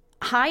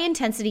 High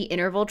intensity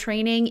interval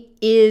training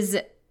is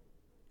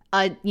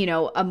a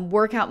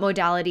workout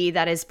modality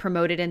that is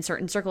promoted in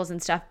certain circles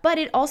and stuff, but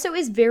it also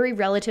is very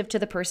relative to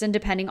the person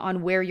depending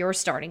on where your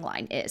starting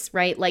line is,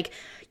 right? Like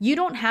you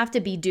don't have to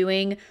be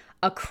doing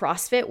a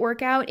CrossFit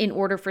workout in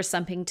order for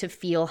something to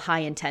feel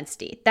high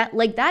intensity.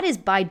 That is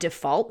by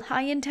default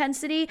high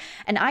intensity.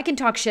 And I can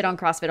talk shit on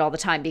CrossFit all the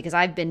time because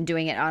I've been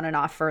doing it on and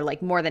off for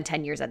like more than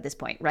 10 years at this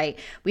point, right?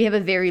 We have a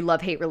very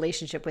love-hate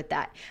relationship with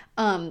that.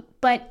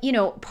 But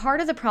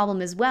part of the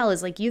problem as well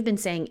is like you've been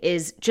saying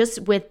is just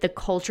with the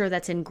culture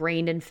that's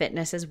ingrained in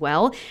fitness as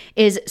well,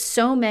 is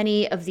so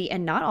many of the,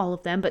 and not all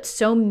of them, but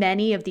so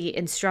many of the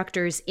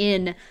instructors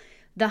in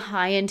the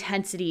high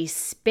intensity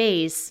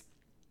space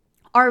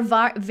are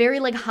very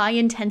like high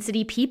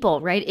intensity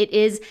people, right? It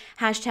is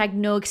hashtag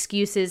no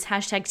excuses,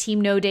 hashtag team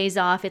no days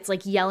off. It's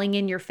like yelling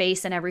in your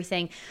face and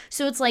everything.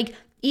 So it's like,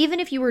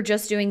 even if you were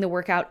just doing the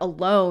workout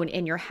alone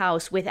in your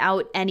house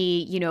without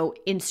any,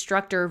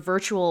 instructor,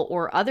 virtual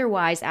or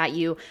otherwise at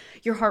you,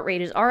 your heart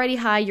rate is already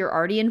high. You're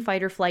already in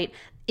fight or flight.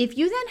 If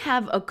you then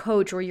have a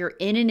coach or you're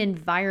in an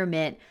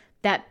environment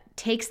that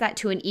takes that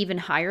to an even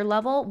higher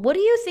level, what do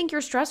you think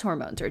your stress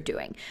hormones are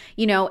doing?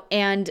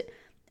 And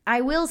I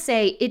will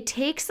say it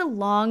takes a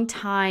long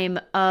time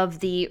of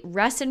the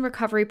rest and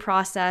recovery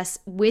process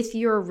with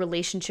your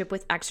relationship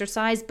with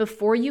exercise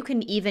before you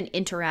can even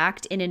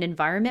interact in an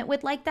environment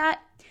with like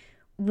that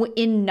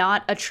in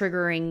not a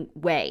triggering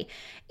way.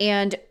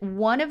 And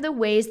one of the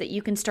ways that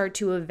you can start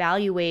to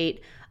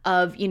evaluate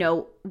of,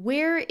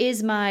 where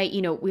is my,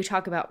 we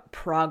talk about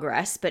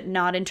progress, but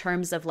not in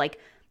terms of like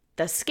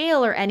the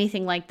scale or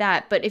anything like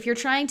that. But if you're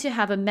trying to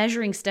have a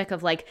measuring stick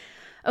of like,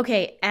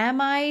 okay,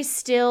 am I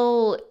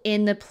still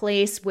in the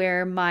place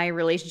where my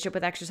relationship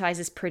with exercise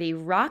is pretty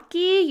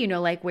rocky,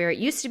 like where it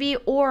used to be?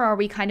 Or are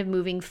we kind of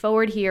moving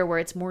forward here where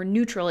it's more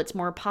neutral, it's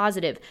more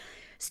positive?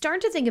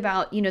 Start to think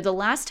about, the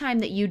last time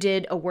that you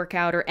did a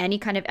workout or any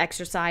kind of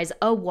exercise,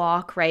 a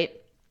walk,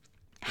 right?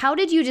 How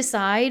did you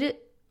decide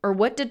or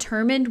what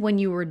determined when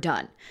you were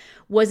done?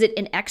 Was it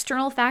an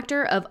external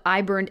factor of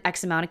I burned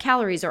X amount of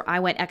calories or I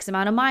went X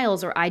amount of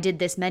miles or I did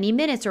this many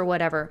minutes or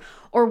whatever?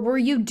 Or were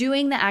you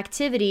doing the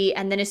activity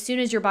and then as soon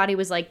as your body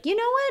was like, you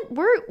know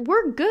what,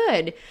 we're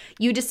good,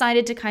 you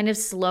decided to kind of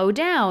slow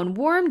down,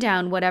 warm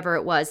down, whatever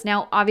it was.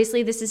 Now,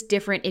 obviously this is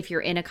different if you're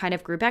in a kind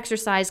of group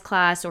exercise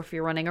class or if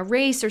you're running a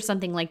race or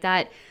something like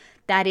that.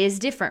 That is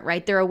different,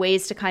 right? There are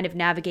ways to kind of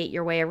navigate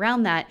your way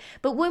around that.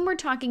 But when we're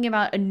talking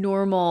about a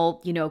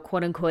normal,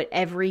 quote unquote,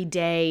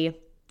 everyday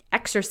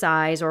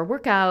exercise or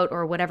workout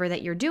or whatever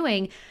that you're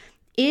doing,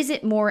 is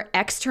it more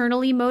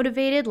externally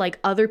motivated? Like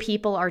other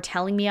people are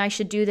telling me I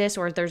should do this,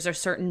 or there's a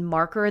certain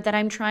marker that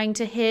I'm trying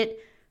to hit?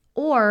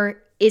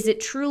 Or is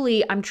it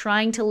truly I'm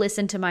trying to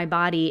listen to my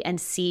body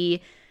and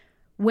see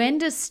when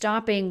does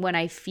stopping when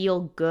I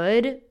feel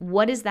good,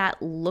 what does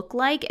that look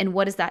like? And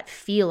what does that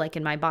feel like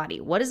in my body?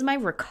 What is my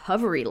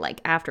recovery like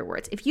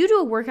afterwards? If you do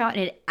a workout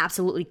and it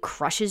absolutely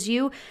crushes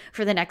you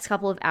for the next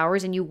couple of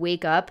hours and you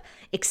wake up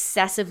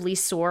excessively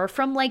sore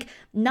from like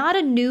not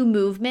a new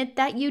movement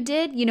that you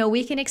did,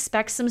 we can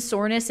expect some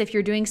soreness if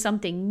you're doing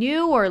something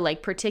new or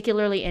like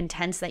particularly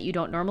intense that you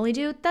don't normally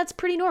do. That's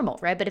pretty normal,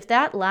 right? But if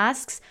that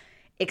lasts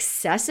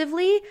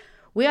excessively,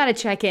 we got to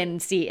check in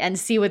and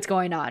see what's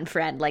going on,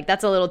 friend. Like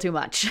that's a little too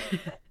much.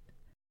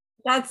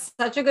 That's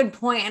such a good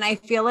point. And I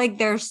feel like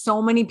there's so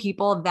many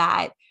people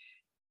that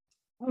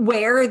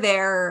wear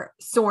their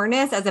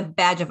soreness as a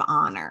badge of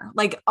honor.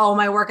 Like, oh,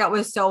 my workout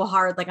was so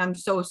hard. Like I'm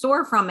so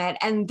sore from it.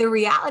 And the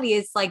reality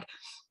is like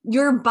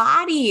your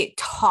body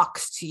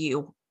talks to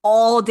you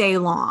all day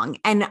long.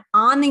 And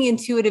on the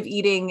intuitive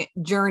eating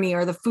journey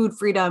or the food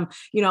freedom,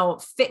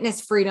 fitness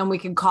freedom, we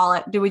could call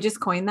it. Did we just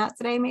coin that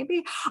today?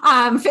 Maybe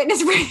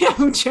fitness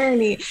freedom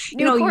journey,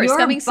 of course, your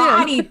coming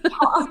body,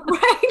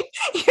 right?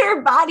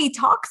 Your body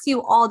talks to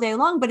you all day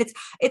long, but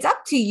it's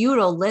up to you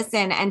to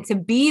listen and to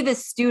be the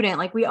student.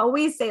 Like we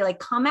always say, like,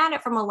 come at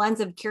it from a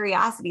lens of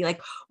curiosity.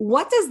 Like,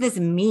 what does this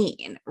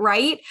mean?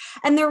 Right.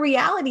 And the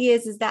reality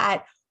is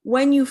that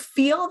when you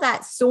feel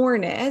that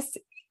soreness,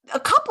 a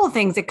couple of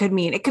things it could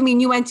mean. It could mean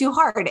you went too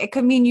hard. It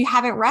could mean you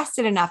haven't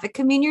rested enough. It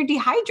could mean you're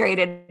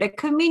dehydrated. It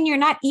could mean you're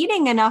not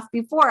eating enough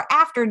before,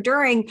 after,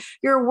 during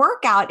your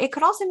workout. It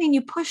could also mean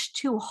you pushed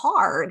too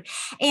hard.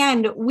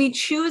 And we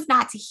choose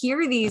not to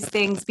hear these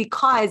things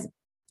because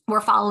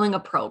we're following a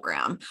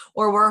program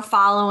or we're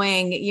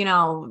following,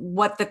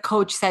 what the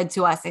coach said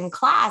to us in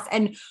class.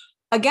 And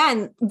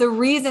again, the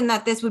reason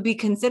that this would be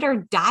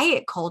considered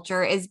diet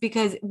culture is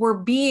because we're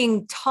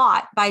being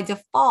taught by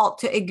default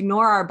to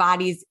ignore our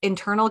body's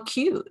internal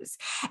cues.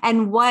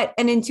 And what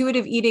an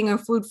intuitive eating or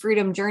food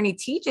freedom journey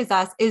teaches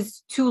us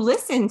is to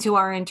listen to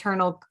our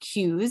internal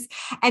cues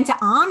and to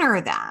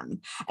honor them,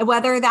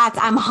 whether that's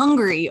I'm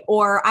hungry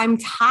or I'm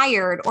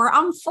tired or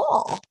I'm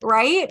full,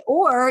 right?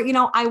 Or,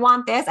 I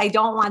want this, I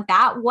don't want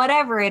that,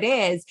 whatever it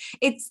is.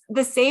 It's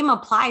the same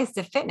applies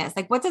to fitness.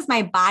 Like, what does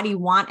my body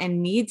want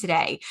and need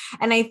today?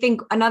 And I think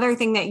another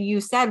thing that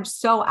you said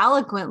so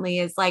eloquently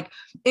is like,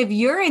 if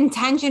your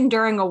intention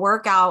during a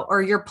workout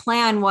or your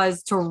plan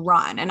was to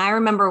run, and I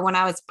remember when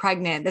I was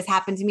pregnant, this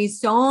happened to me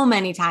so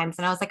many times.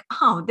 And I was like,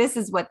 oh, this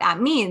is what that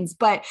means.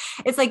 But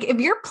it's like, if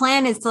your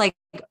plan is to like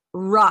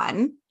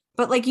run,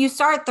 but like you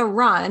start the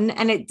run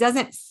and it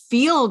doesn't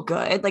feel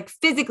good, like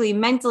physically,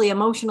 mentally,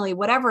 emotionally,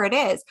 whatever it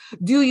is,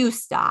 do you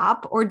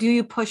stop or do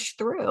you push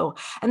through?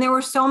 And there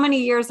were so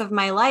many years of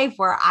my life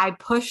where I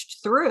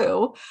pushed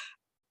through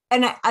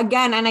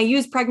I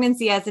use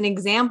pregnancy as an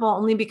example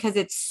only because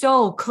it's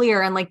so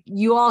clear. And like,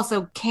 you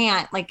also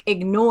can't like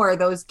ignore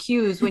those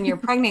cues when you're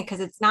pregnant, because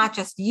it's not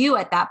just you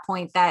at that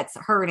point that's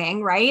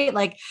hurting, right?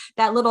 Like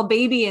that little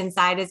baby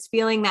inside is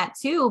feeling that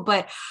too.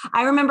 But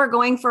I remember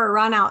going for a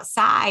run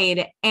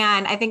outside,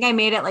 and I think I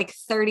made it like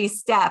 30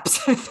 steps,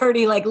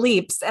 30 like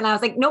leaps. And I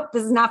was like, nope,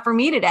 this is not for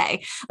me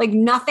today. Like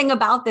nothing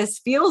about this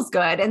feels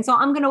good. And so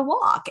I'm going to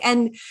walk.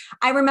 And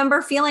I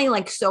remember feeling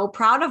like so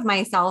proud of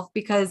myself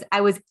because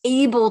I was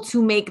able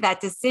to make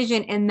that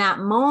decision in that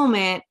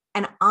moment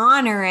and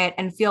honor it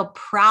and feel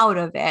proud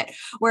of it.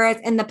 Whereas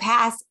in the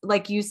past,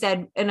 like you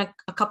said in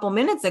a couple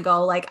minutes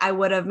ago, like I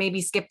would have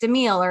maybe skipped a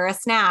meal or a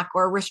snack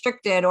or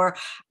restricted, or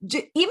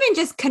even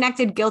just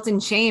connected guilt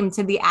and shame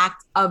to the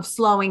act of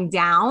slowing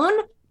down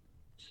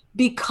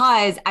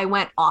because I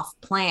went off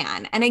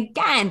plan. And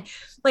again,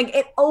 like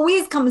it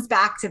always comes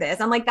back to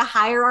this. I'm like the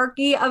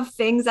hierarchy of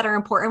things that are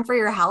important for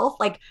your health.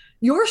 Like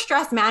your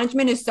stress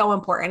management is so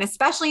important,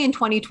 especially in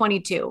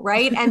 2022,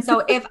 right? And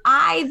so if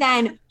I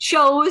then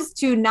chose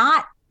to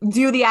not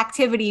do the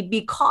activity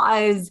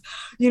because,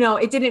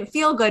 it didn't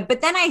feel good,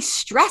 but then I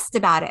stressed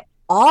about it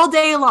all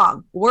day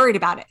long, worried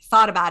about it,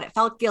 thought about it,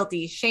 felt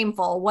guilty,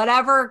 shameful,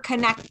 whatever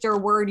connector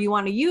word you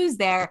want to use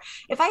there.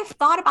 If I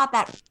thought about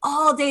that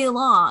all day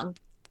long,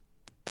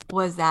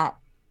 was that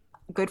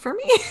good for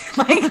me?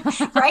 Like,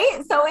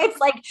 right? So it's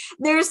like,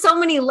 there's so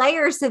many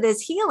layers to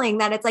this healing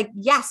that it's like,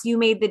 yes, you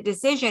made the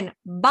decision,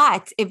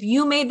 but if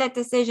you made that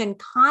decision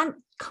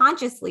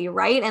consciously,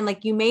 right? And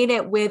like you made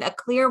it with a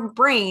clear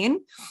brain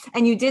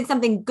and you did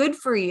something good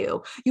for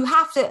you, you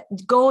have to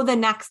go the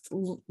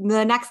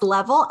next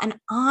level and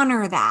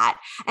honor that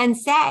and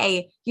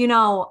say,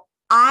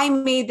 I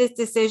made this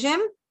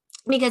decision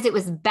because it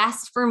was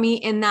best for me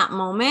in that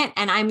moment.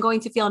 And I'm going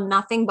to feel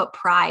nothing but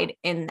pride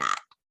in that.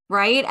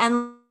 Right.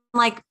 And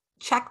like,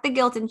 check the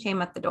guilt and shame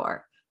at the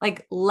door,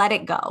 like, let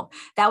it go.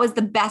 That was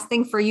the best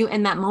thing for you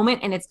in that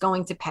moment. And it's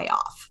going to pay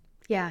off.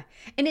 Yeah.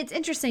 And it's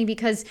interesting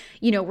because,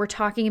 we're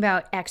talking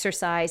about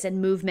exercise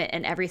and movement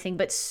and everything,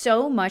 but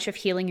so much of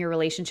healing your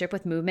relationship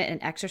with movement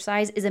and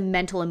exercise is a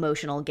mental,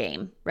 emotional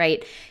game,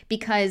 right?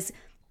 Because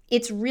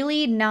it's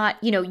really not,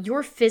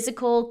 your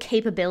physical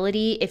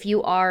capability, if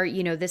you are,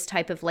 this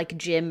type of like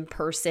gym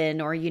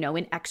person or,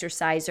 an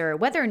exerciser,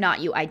 whether or not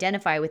you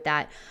identify with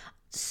that,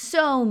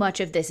 so much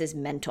of this is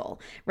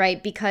mental,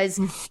 right? Because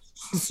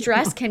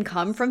stress can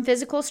come from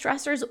physical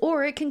stressors,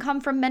 or it can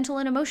come from mental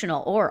and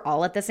emotional, or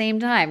all at the same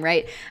time,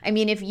 right? I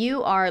mean, if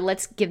you are,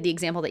 let's give the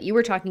example that you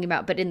were talking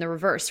about, but in the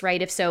reverse,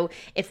 right?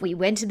 If we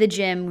went to the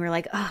gym, we're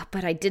like, oh,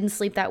 but I didn't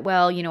sleep that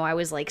well. I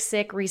was like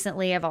sick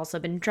recently. I've also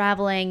been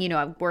traveling,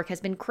 work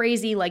has been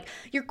crazy. Like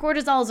your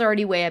cortisol is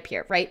already way up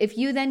here, right? If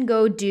you then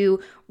go do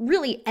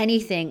really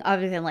anything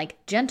other than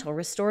like gentle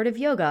restorative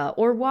yoga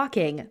or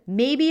walking,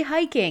 maybe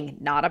hiking,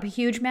 not up a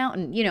huge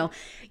mountain,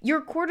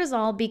 your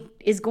cortisol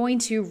is going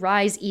to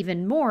rise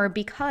even more,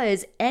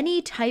 because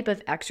any type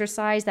of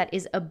exercise that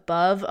is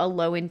above a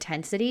low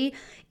intensity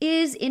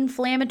is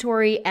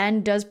inflammatory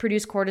and does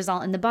produce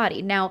cortisol in the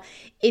body. Now,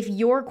 if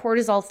your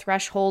cortisol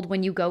threshold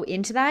when you go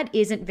into that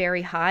isn't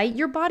very high,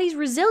 your body's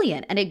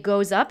resilient and it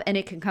goes up and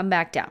it can come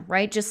back down,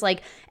 right? Just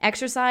like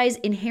exercise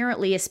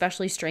inherently,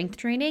 especially strength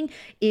training,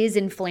 is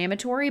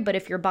inflammatory, but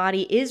if your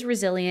body is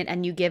resilient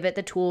and you give it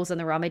the tools and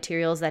the raw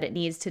materials that it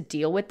needs to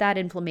deal with that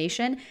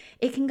inflammation,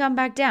 it can come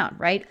back down,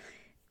 right?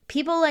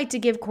 People like to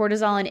give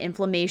cortisol and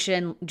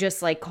inflammation,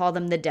 just like call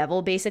them the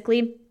devil,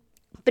 basically.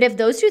 But if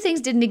those two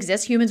things didn't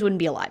exist, humans wouldn't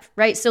be alive,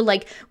 right? So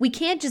like we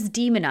can't just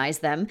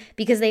demonize them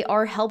because they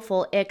are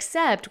helpful,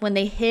 except when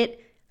they hit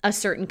a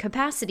certain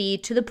capacity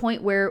to the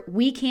point where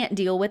we can't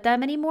deal with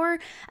them anymore.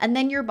 And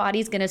then your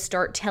body's going to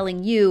start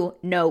telling you,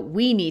 no,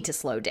 we need to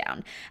slow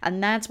down.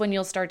 And that's when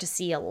you'll start to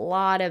see a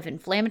lot of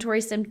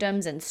inflammatory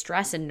symptoms and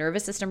stress and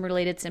nervous system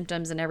related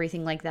symptoms and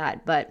everything like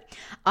that. But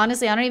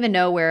honestly, I don't even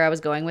know where I was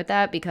going with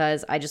that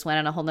because I just went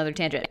on a whole nother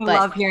tangent. I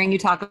love hearing you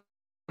talk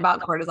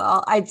about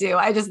cortisol. I do.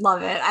 I just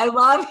love it. I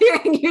love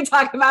hearing you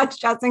talk about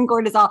stress and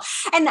cortisol.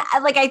 And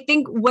like, I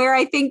think where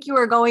I think you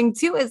are going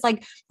to is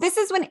like, this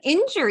is when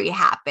injury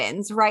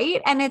happens, right?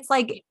 And it's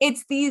like,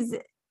 it's these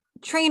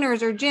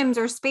trainers or gyms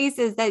or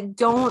spaces that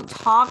don't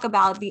talk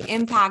about the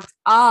impact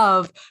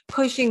of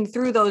pushing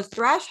through those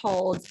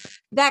thresholds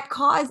that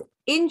cause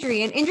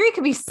injury. And injury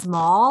could be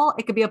small.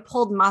 It could be a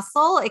pulled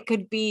muscle. It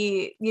could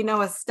be,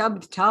 a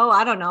stubbed toe.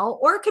 I don't know.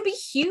 Or it could be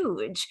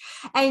huge.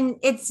 And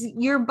it's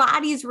your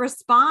body's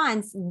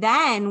response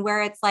then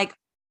where it's like,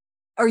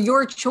 or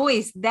your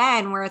choice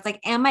then where it's like,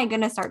 am I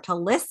going to start to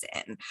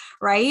listen?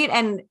 Right.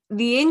 And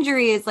the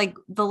injury is like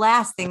the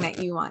last thing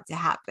that you want to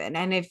happen.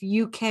 And if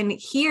you can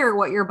hear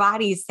what your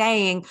body's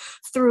saying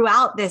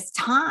throughout this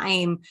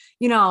time,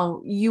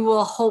 you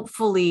will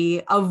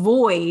hopefully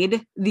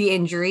avoid the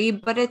injury,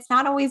 but it's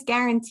not always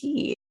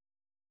guaranteed.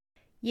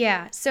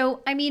 Yeah.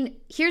 So, I mean,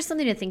 here's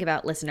something to think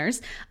about,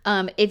 listeners.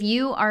 If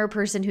you are a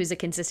person who's a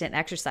consistent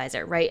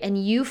exerciser, right,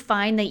 and you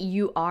find that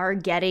you are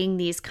getting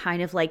these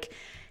kind of like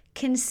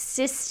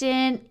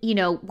consistent,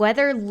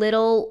 whether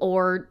little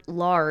or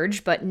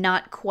large, but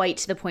not quite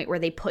to the point where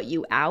they put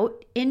you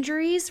out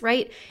injuries,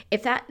 right?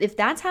 If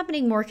that's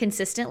happening more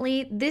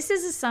consistently, this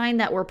is a sign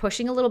that we're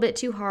pushing a little bit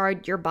too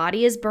hard. Your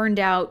body is burned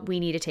out. We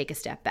need to take a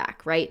step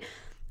back, right?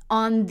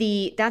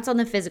 That's on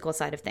the physical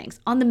side of things.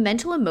 On the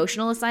mental,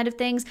 emotional side of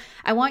things,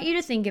 I want you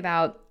to think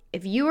about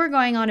if you are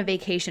going on a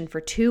vacation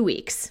for 2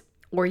 weeks,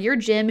 or your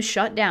gym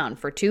shut down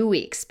for 2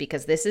 weeks,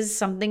 because this is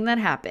something that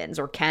happens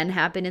or can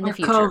happen in the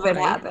future. COVID right?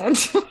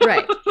 happened.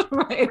 Right.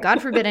 Right. God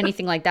forbid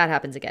anything like that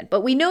happens again.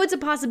 But we know it's a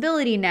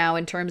possibility now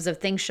in terms of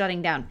things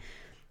shutting down.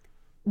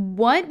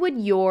 What would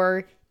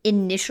your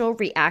initial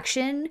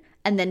reaction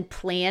and then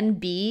plan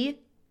be?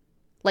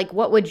 Like,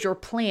 what would your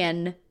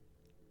plan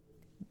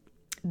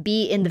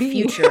be in the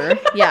future?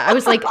 Yeah, I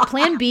was like,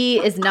 plan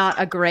B is not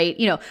a great,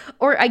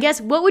 or I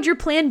guess, what would your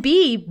plan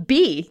B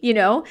be?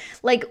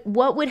 Like,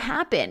 what would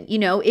happen?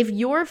 If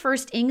your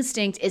first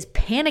instinct is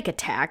panic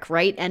attack,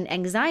 right, and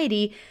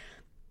anxiety,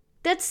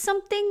 that's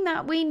something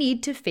that we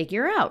need to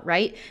figure out,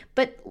 right?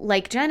 But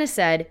like Jenna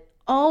said,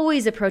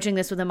 always approaching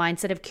this with a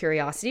mindset of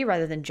curiosity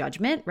rather than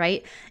judgment,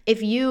 right?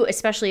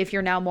 Especially if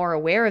you're now more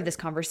aware of this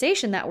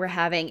conversation that we're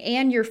having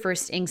and your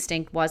first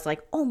instinct was like,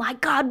 oh my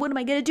God, what am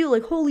I going to do?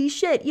 Like, holy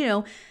shit,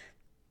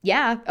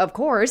 yeah, of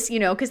course,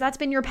 because that's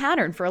been your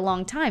pattern for a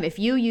long time. If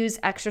you use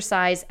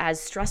exercise as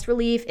stress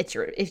relief, it's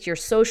your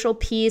social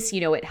piece,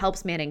 it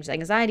helps manage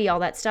anxiety, all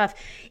that stuff.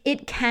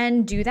 It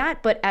can do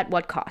that, but at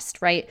what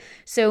cost, right?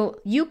 So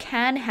you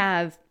can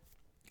have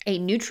a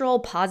neutral,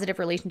 positive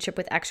relationship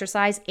with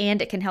exercise,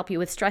 and it can help you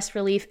with stress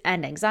relief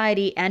and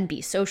anxiety and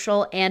be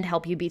social and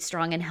help you be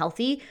strong and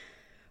healthy,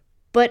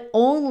 but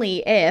only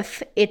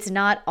if it's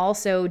not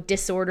also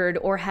disordered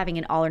or having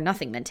an all or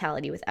nothing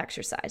mentality with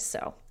exercise.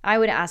 So I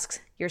would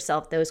ask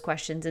yourself those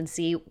questions and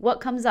see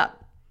what comes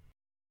up.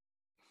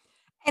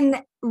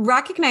 And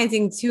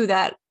recognizing too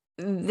that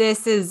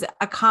this is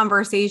a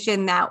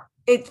conversation that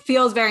it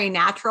feels very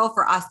natural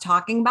for us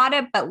talking about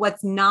it, but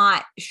what's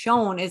not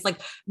shown is like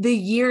the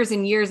years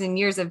and years and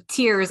years of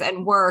tears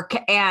and work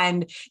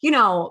and,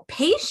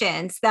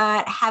 patience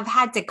that have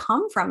had to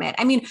come from it.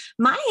 I mean,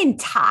 my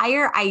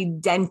entire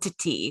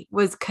identity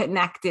was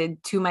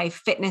connected to my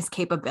fitness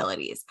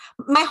capabilities.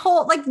 My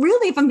whole,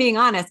 really, if I'm being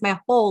honest, my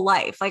whole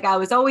life, I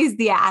was always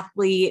the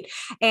athlete.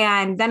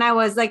 And then I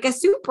was like a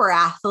super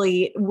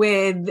athlete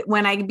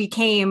when I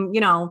became,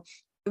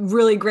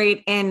 really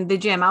great in the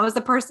gym. I was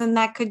the person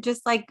that could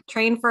just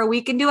train for a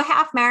week and do a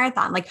half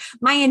marathon.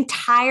 My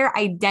entire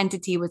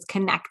identity was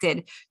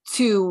connected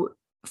to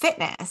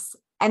fitness.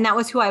 And that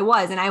was who I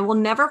was. And I will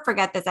never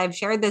forget this. I've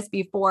shared this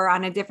before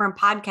on a different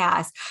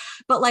podcast,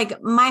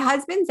 but my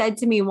husband said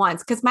to me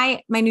once, because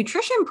my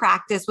nutrition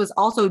practice was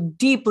also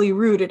deeply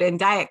rooted in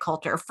diet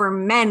culture for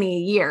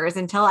many years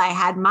until I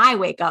had my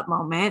wake up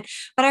moment.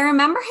 But I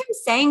remember him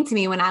saying to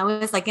me when I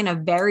was in a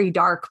very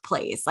dark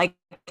place,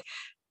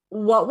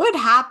 what would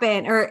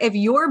happen, or if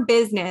your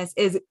business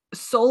is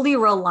solely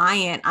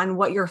reliant on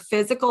what your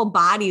physical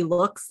body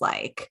looks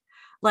like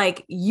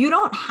you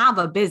don't have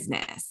a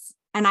business.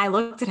 And I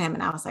looked at him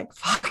and I was like,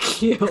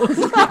 fuck you.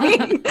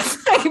 Right?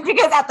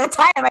 Because at the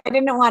time I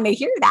didn't want to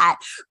hear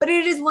that, but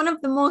it is one of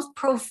the most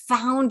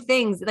profound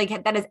things that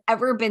has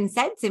ever been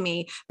said to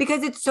me,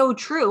 because it's so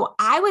true.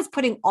 I was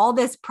putting all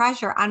this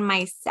pressure on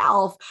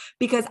myself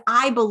because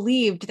I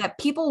believed that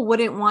people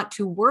wouldn't want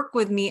to work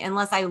with me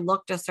unless I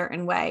looked a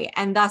certain way,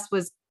 and thus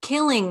was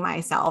killing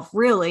myself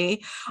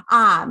really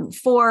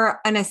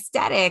for an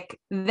aesthetic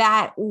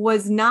that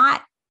was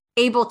not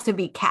able to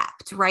be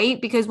kept,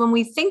 right? Because when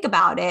we think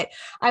about it,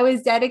 I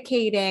was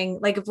dedicating,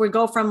 if we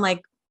go from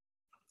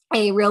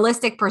a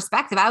realistic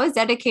perspective, I was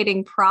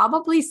dedicating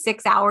probably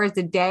 6 hours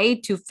a day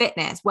to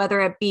fitness,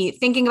 whether it be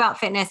thinking about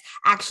fitness,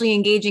 actually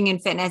engaging in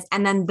fitness,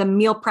 and then the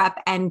meal prep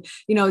and,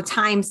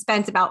 time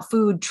spent about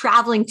food,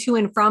 traveling to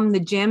and from the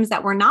gyms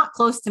that were not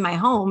close to my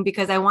home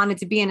because I wanted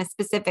to be in a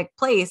specific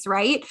place,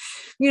 right?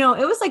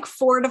 It was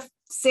 4 to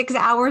 6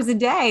 hours a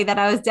day that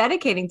I was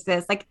dedicating to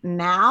this.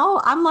 Now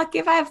I'm lucky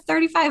if I have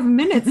 35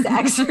 minutes to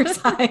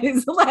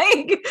exercise, so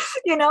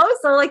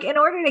in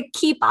order to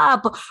keep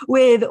up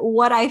with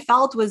what I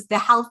felt was the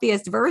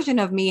healthiest version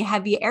of me,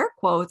 heavy air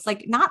quotes,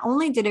 not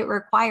only did it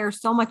require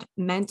so much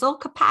mental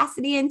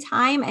capacity and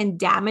time and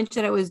damage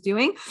that I was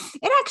doing,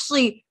 it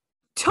actually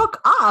took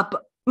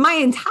up my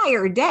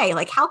entire day.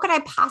 How could I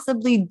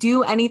possibly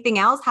do anything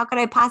else? How could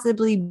I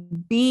possibly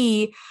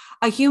be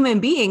a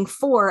human being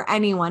for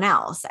anyone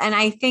else? And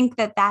I think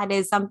that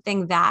is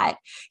something that,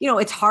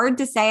 it's hard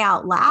to say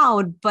out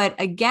loud, but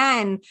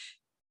again,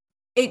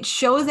 it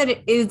shows that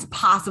it is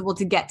possible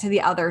to get to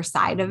the other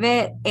side of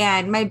it.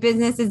 And my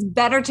business is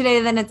better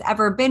today than it's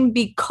ever been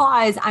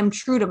because I'm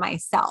true to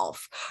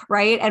myself,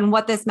 right? And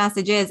what this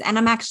message is. And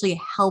I'm actually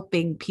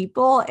helping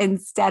people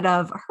instead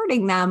of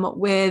hurting them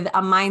with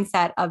a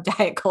mindset of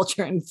diet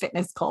culture and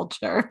fitness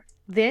culture.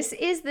 This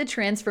is the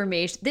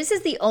transformation. This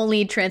is the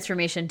only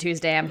Transformation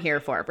Tuesday I'm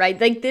here for,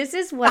 right? Like, this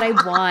is what I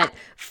want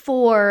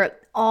for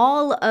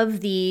all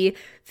of the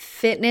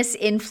fitness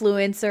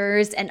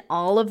influencers and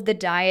all of the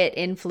diet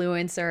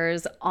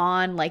influencers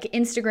on like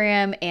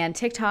Instagram and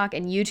TikTok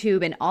and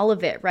YouTube and all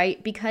of it,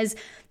 right? Because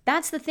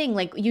that's the thing,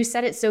 like you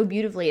said it so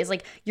beautifully, is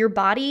like your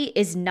body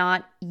is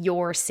not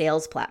your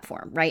sales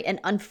platform, right? And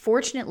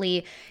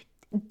unfortunately,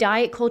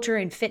 diet culture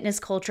and fitness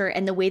culture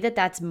and the way that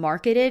that's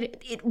marketed,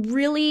 it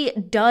really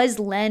does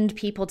lend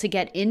people to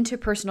get into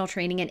personal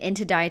training and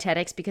into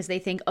dietetics because they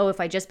think, oh, if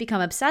I just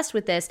become obsessed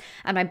with this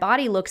and my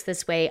body looks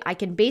this way, I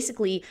can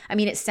basically, I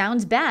mean, it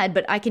sounds bad,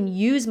 but I can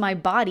use my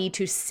body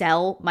to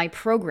sell my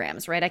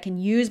programs, right? I can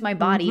use my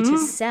body to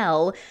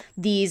sell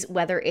these,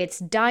 whether it's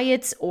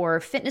diets or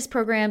fitness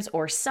programs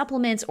or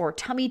supplements or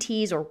tummy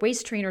teas or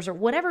waist trainers or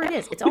whatever it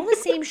is. It's all the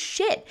same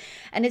shit.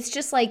 And it's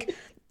just like,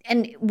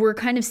 and we're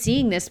kind of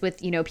seeing this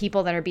with, you know,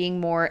 people that are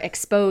being more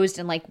exposed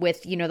and like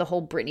with, you know, the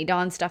whole Brittany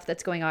Dawn stuff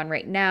that's going on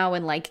right now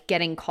and like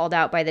getting called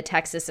out by the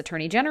Texas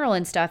Attorney General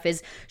and stuff,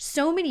 is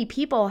so many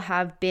people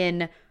have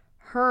been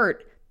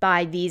hurt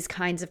by these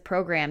kinds of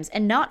programs.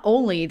 And not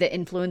only the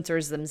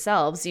influencers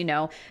themselves, you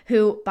know,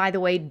 who, by the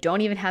way,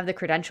 don't even have the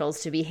credentials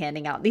to be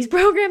handing out these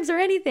programs or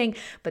anything,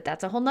 but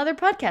that's a whole nother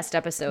podcast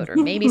episode or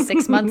maybe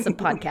 6 months of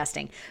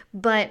podcasting.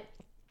 But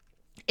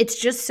it's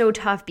just so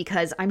tough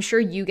because I'm sure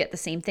you get the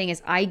same thing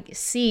as I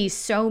see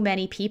so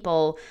many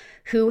people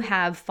who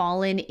have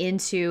fallen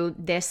into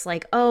this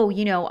like, oh,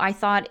 you know, I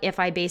thought if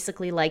I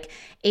basically like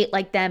ate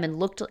like them and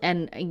looked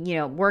and, you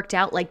know, worked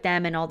out like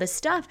them and all this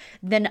stuff,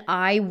 then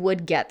I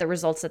would get the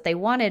results that they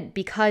wanted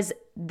because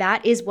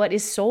that is what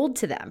is sold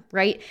to them,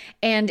 right?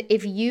 And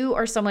if you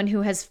are someone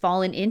who has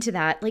fallen into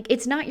that, like,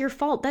 it's not your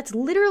fault. That's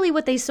literally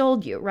what they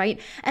sold you, right?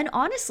 And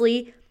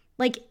honestly,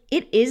 like,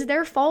 it is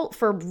their fault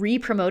for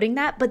re-promoting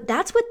that, but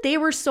that's what they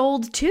were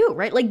sold to,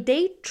 right? Like,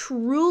 they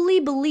truly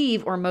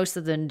believe, or most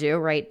of them do,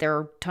 right? There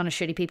are a ton of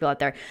shitty people out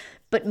there,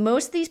 but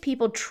most of these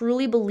people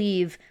truly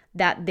believe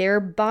that their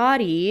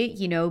body,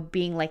 you know,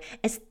 being like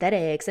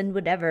aesthetics and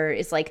whatever,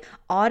 is like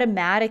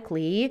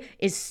automatically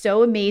is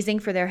so amazing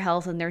for their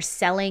health, and they're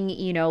selling,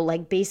 you know,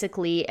 like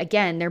basically,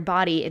 again, their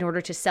body in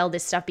order to sell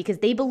this stuff because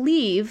they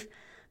believe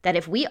that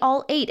if we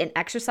all ate and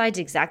exercised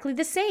exactly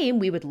the same,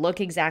 we would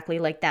look exactly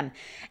like them.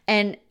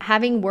 And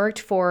having worked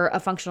for a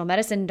functional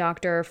medicine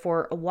doctor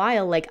for a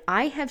while, like,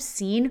 I have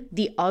seen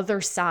the other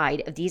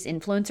side of these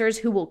influencers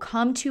who will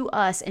come to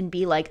us and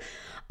be like,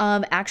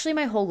 actually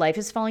my whole life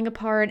is falling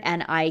apart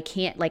and I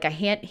can't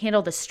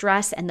handle the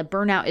stress and the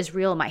burnout is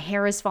real and my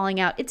hair is falling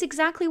out. It's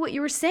exactly what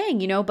you were saying,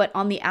 you know, but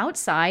on the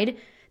outside,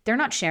 they're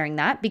not sharing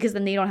that because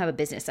then they don't have a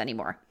business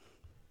anymore.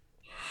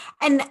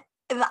 And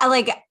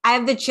like, I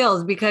have the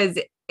chills because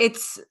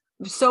it's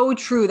so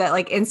true that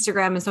like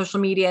Instagram and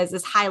social media is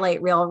this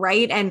highlight reel,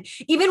 right? And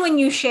even when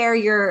you share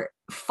your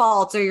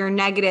faults or your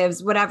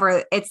negatives,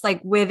 whatever, it's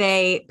like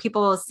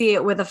people will see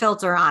it with a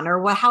filter on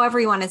or however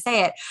you want to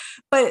say it.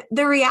 But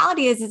the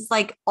reality is, it's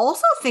like,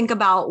 also think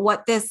about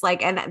what this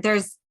like, and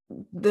there's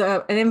an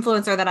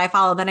influencer that I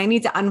follow that I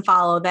need to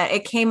unfollow, that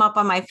it came up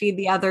on my feed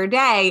the other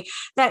day,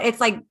 that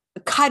it's like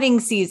cutting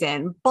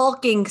season,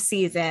 bulking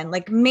season,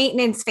 like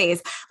maintenance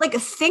phase. Like,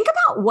 think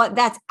about what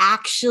that's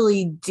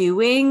actually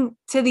doing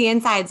to the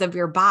insides of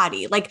your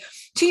body, like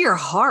to your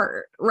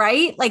heart,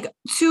 right? Like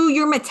to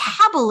your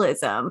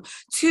metabolism,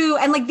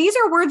 and like, these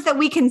are words that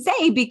we can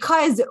say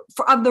because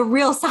of the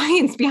real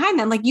science behind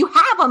them. Like, you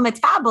have a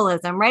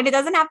metabolism, right? It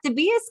doesn't have to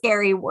be a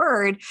scary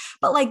word,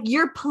 but like,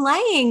 you're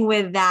playing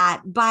with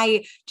that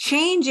by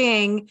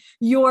changing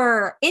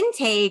your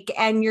intake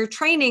and your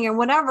training and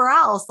whatever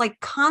else, like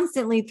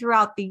constantly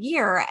throughout the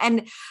year.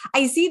 And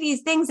I see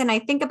these things and I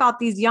think about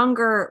these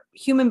younger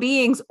human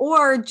beings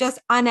or just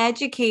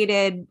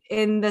uneducated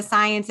in the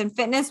science and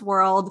fitness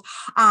world,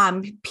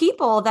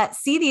 people that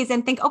see these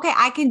and think, okay,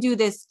 I can do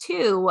this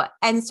too,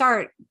 and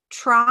start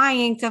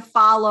trying to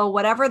follow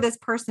whatever this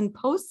person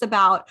posts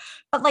about,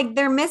 but like,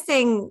 they're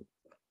missing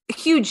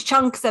huge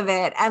chunks of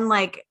it and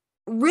like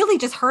really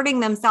just hurting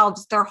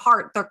themselves, their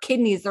heart, their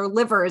kidneys, their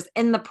livers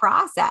in the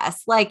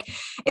process. Like,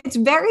 it's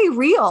very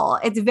real.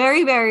 It's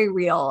very, very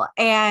real.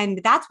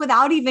 And that's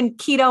without even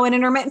keto and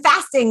intermittent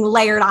fasting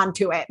layered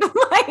onto it.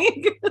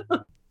 Like,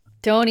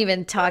 don't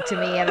even talk to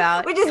me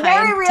about which is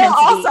very real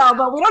also,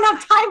 but we don't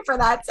have time for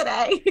that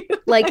today.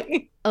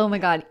 Like, oh my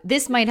God,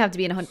 this might have to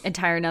be an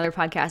entire another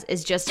podcast,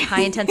 is just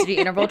high intensity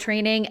interval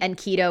training and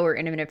keto or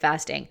intermittent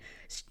fasting.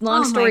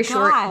 Long story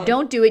short,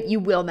 don't do it. You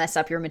will mess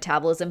up your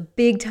metabolism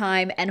big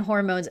time and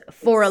hormones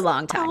for a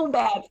long time. So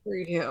bad for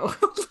you.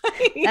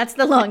 That's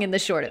the long and the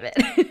short of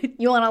it.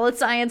 You want all the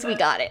science? We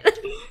got it.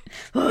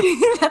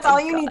 That's all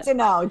you need to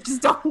know.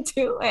 Just don't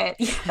do it.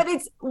 Yeah. But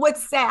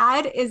what's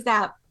sad is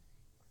that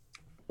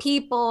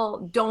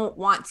people don't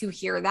want to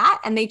hear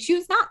that and they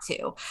choose not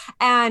to.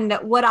 And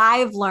what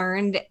I've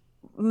learned,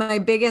 my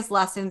biggest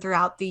lesson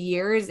throughout the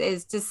years,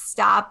 is to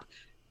stop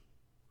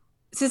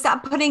So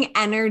stop putting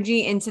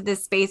energy into the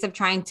space of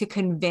trying to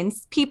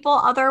convince people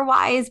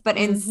otherwise, but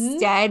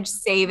instead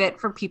save it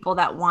for people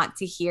that want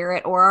to hear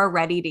it or are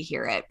ready to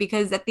hear it.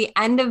 Because at the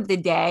end of the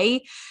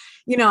day,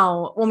 you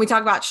know, when we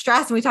talk about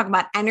stress and we talk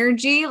about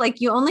energy,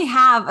 like you only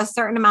have a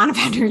certain amount of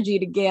energy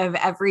to give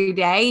every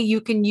day.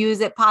 You can use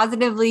it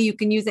positively, you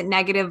can use it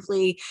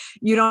negatively.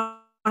 You don't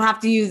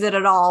have to use it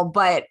at all.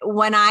 But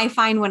when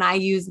I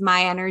use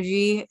my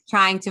energy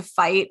trying to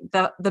fight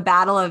the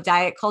battle of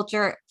diet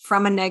culture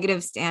from a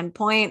negative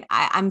standpoint,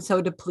 I'm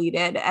so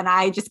depleted and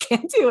I just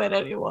can't do it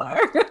anymore.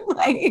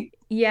 Like,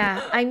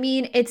 yeah, I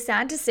mean, it's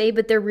sad to say,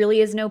 but there really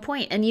is no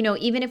point. And, you know,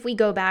 even if we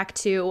go back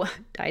to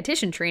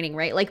dietitian training,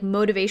 right? Like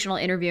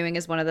motivational interviewing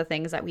is one of the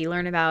things that we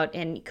learn about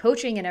in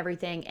coaching and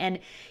everything. And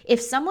if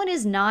someone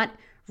is not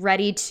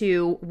ready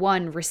to,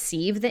 one,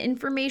 receive the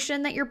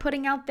information that you're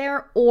putting out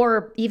there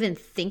or even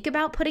think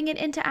about putting it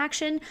into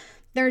action,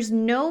 there's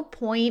no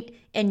point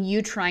in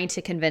you trying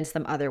to convince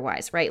them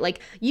otherwise, right?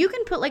 Like you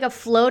can put like a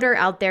floater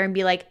out there and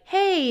be like,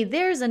 hey,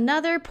 there's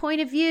another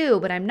point of view,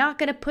 but I'm not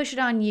going to push it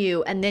on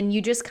you. And then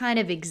you just kind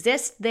of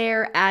exist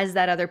there as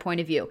that other point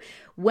of view.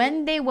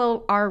 When they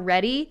are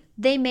ready,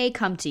 they may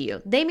come to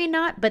you. They may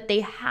not, but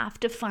they have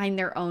to find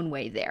their own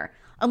way there.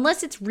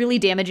 Unless it's really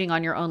damaging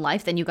on your own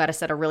life, then you got to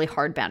set a really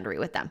hard boundary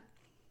with them.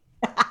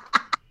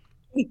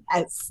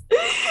 Yes.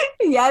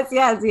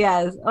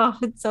 Oh,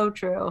 it's so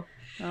true.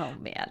 Oh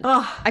man.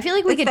 Oh, I feel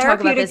like we could talk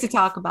about this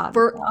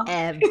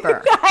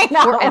forever. I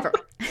know. Forever.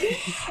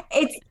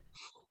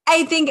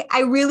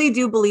 I really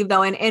do believe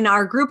though, in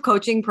our group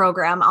coaching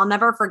program, I'll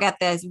never forget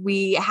this.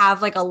 We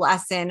have like a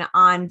lesson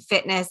on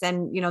fitness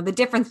and, you know, the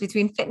difference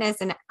between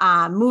fitness and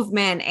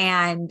movement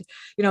and,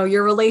 you know,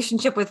 your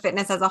relationship with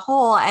fitness as a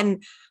whole.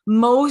 And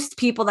most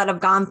people that have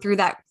gone through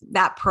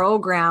that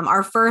program,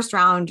 our first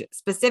round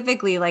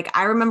specifically, like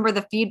I remember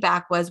the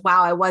feedback was,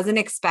 wow, I wasn't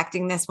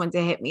expecting this one to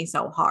hit me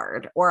so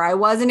hard, or I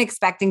wasn't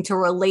expecting to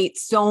relate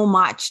so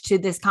much to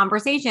this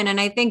conversation.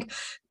 And I think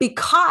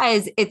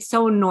because it's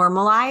so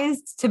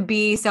normalized to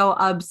be so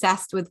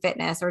obsessed with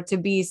fitness or to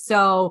be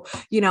so,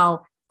 you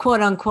know,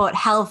 quote unquote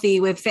healthy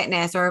with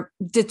fitness or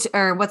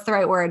what's the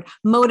right word?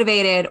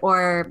 Motivated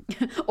or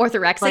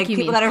orthorexic, like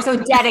people that are so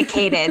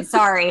dedicated,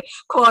 sorry,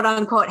 quote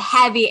unquote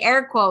heavy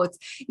air quotes,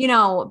 you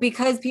know,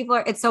 because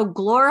it's so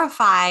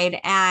glorified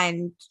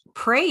and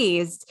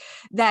praised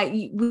that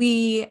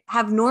we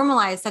have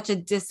normalized such a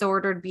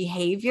disordered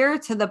behavior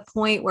to the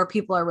point where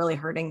people are really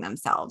hurting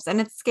themselves.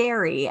 And it's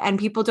scary. And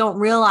people don't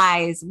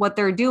realize what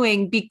they're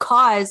doing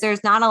because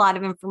there's not a lot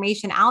of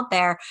information out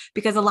there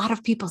because a lot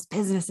of people's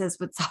businesses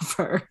would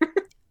suffer.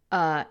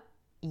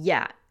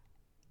 Yeah.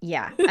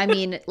 I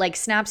mean, like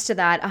snaps to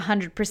that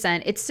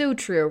 100%. It's so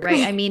true,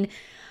 right? I mean,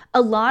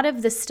 a lot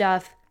of the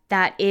stuff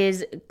that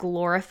is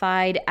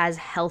glorified as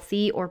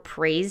healthy or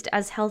praised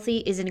as healthy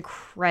is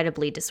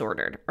incredibly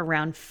disordered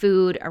around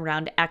food,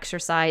 around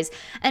exercise,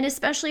 and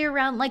especially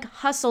around like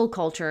hustle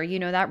culture. You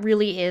know, that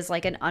really is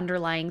like an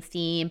underlying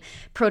theme,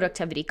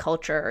 productivity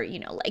culture, you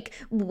know, like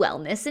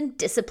wellness and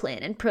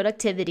discipline and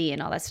productivity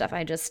and all that stuff.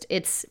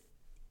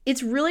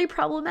 It's really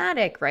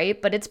problematic,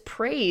 right? But it's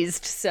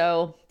praised.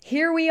 So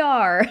here we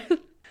are.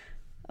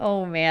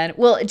 Oh, man.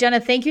 Well, Jenna,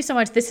 thank you so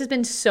much. This has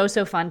been so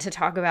fun to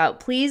talk about.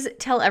 Please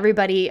tell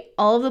everybody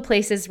all of the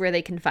places where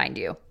they can find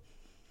you.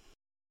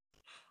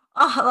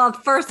 Oh, well,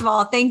 first of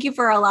all, thank you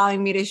for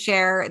allowing me to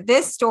share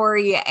this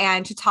story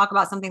and to talk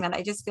about something that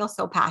I just feel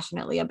so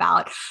passionately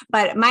about.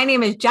 But my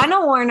name is Jenna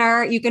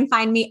Warner. You can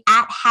find me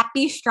at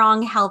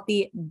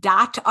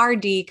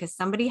happystronghealthy.rd because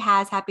somebody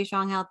has Happy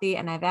Strong Healthy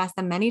and I've asked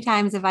them many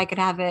times if I could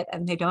have it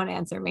and they don't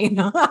answer me.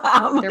 They're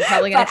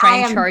probably going to try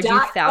and charge you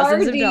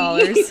thousands of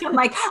dollars. I'm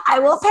like, I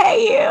will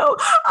pay you.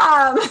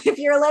 If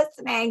you're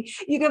listening,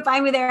 you can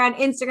find me there on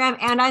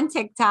Instagram and on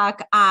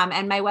TikTok.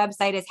 And my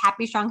website is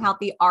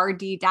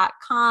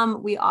happystronghealthyrd.com.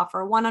 We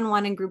offer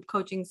one-on-one and group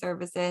coaching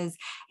services,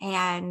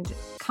 and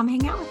come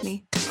hang out with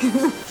me.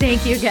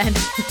 Thank you again.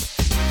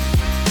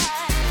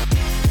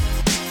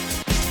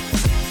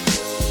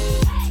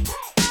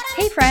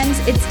 Hey friends,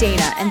 it's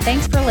Dana, and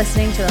thanks for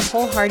listening to the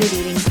Wholehearted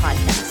Eating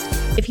Podcast.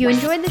 If you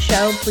enjoyed the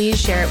show, please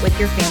share it with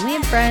your family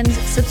and friends,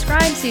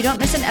 subscribe so you don't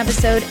miss an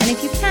episode, and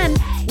if you can,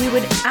 we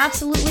would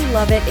absolutely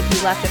love it if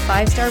you left a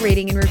 5-star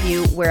rating and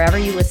review wherever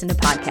you listen to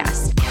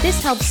podcasts.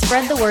 This helps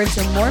spread the word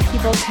so more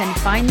people can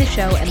find the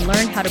show and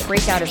learn how to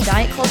break out of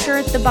diet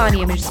culture, the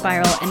body image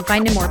spiral, and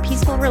find a more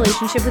peaceful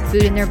relationship with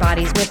food in their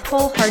bodies with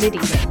Wholehearted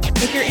Eating.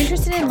 If you're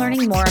interested in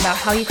learning more about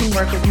how you can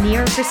work with me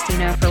or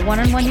Christina for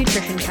one-on-one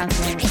nutrition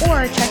counseling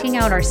or checking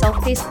out our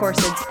self-paced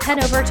courses,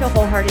 head over to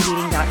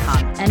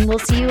wholeheartedeating.com, and we'll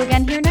see you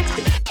again here next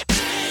week.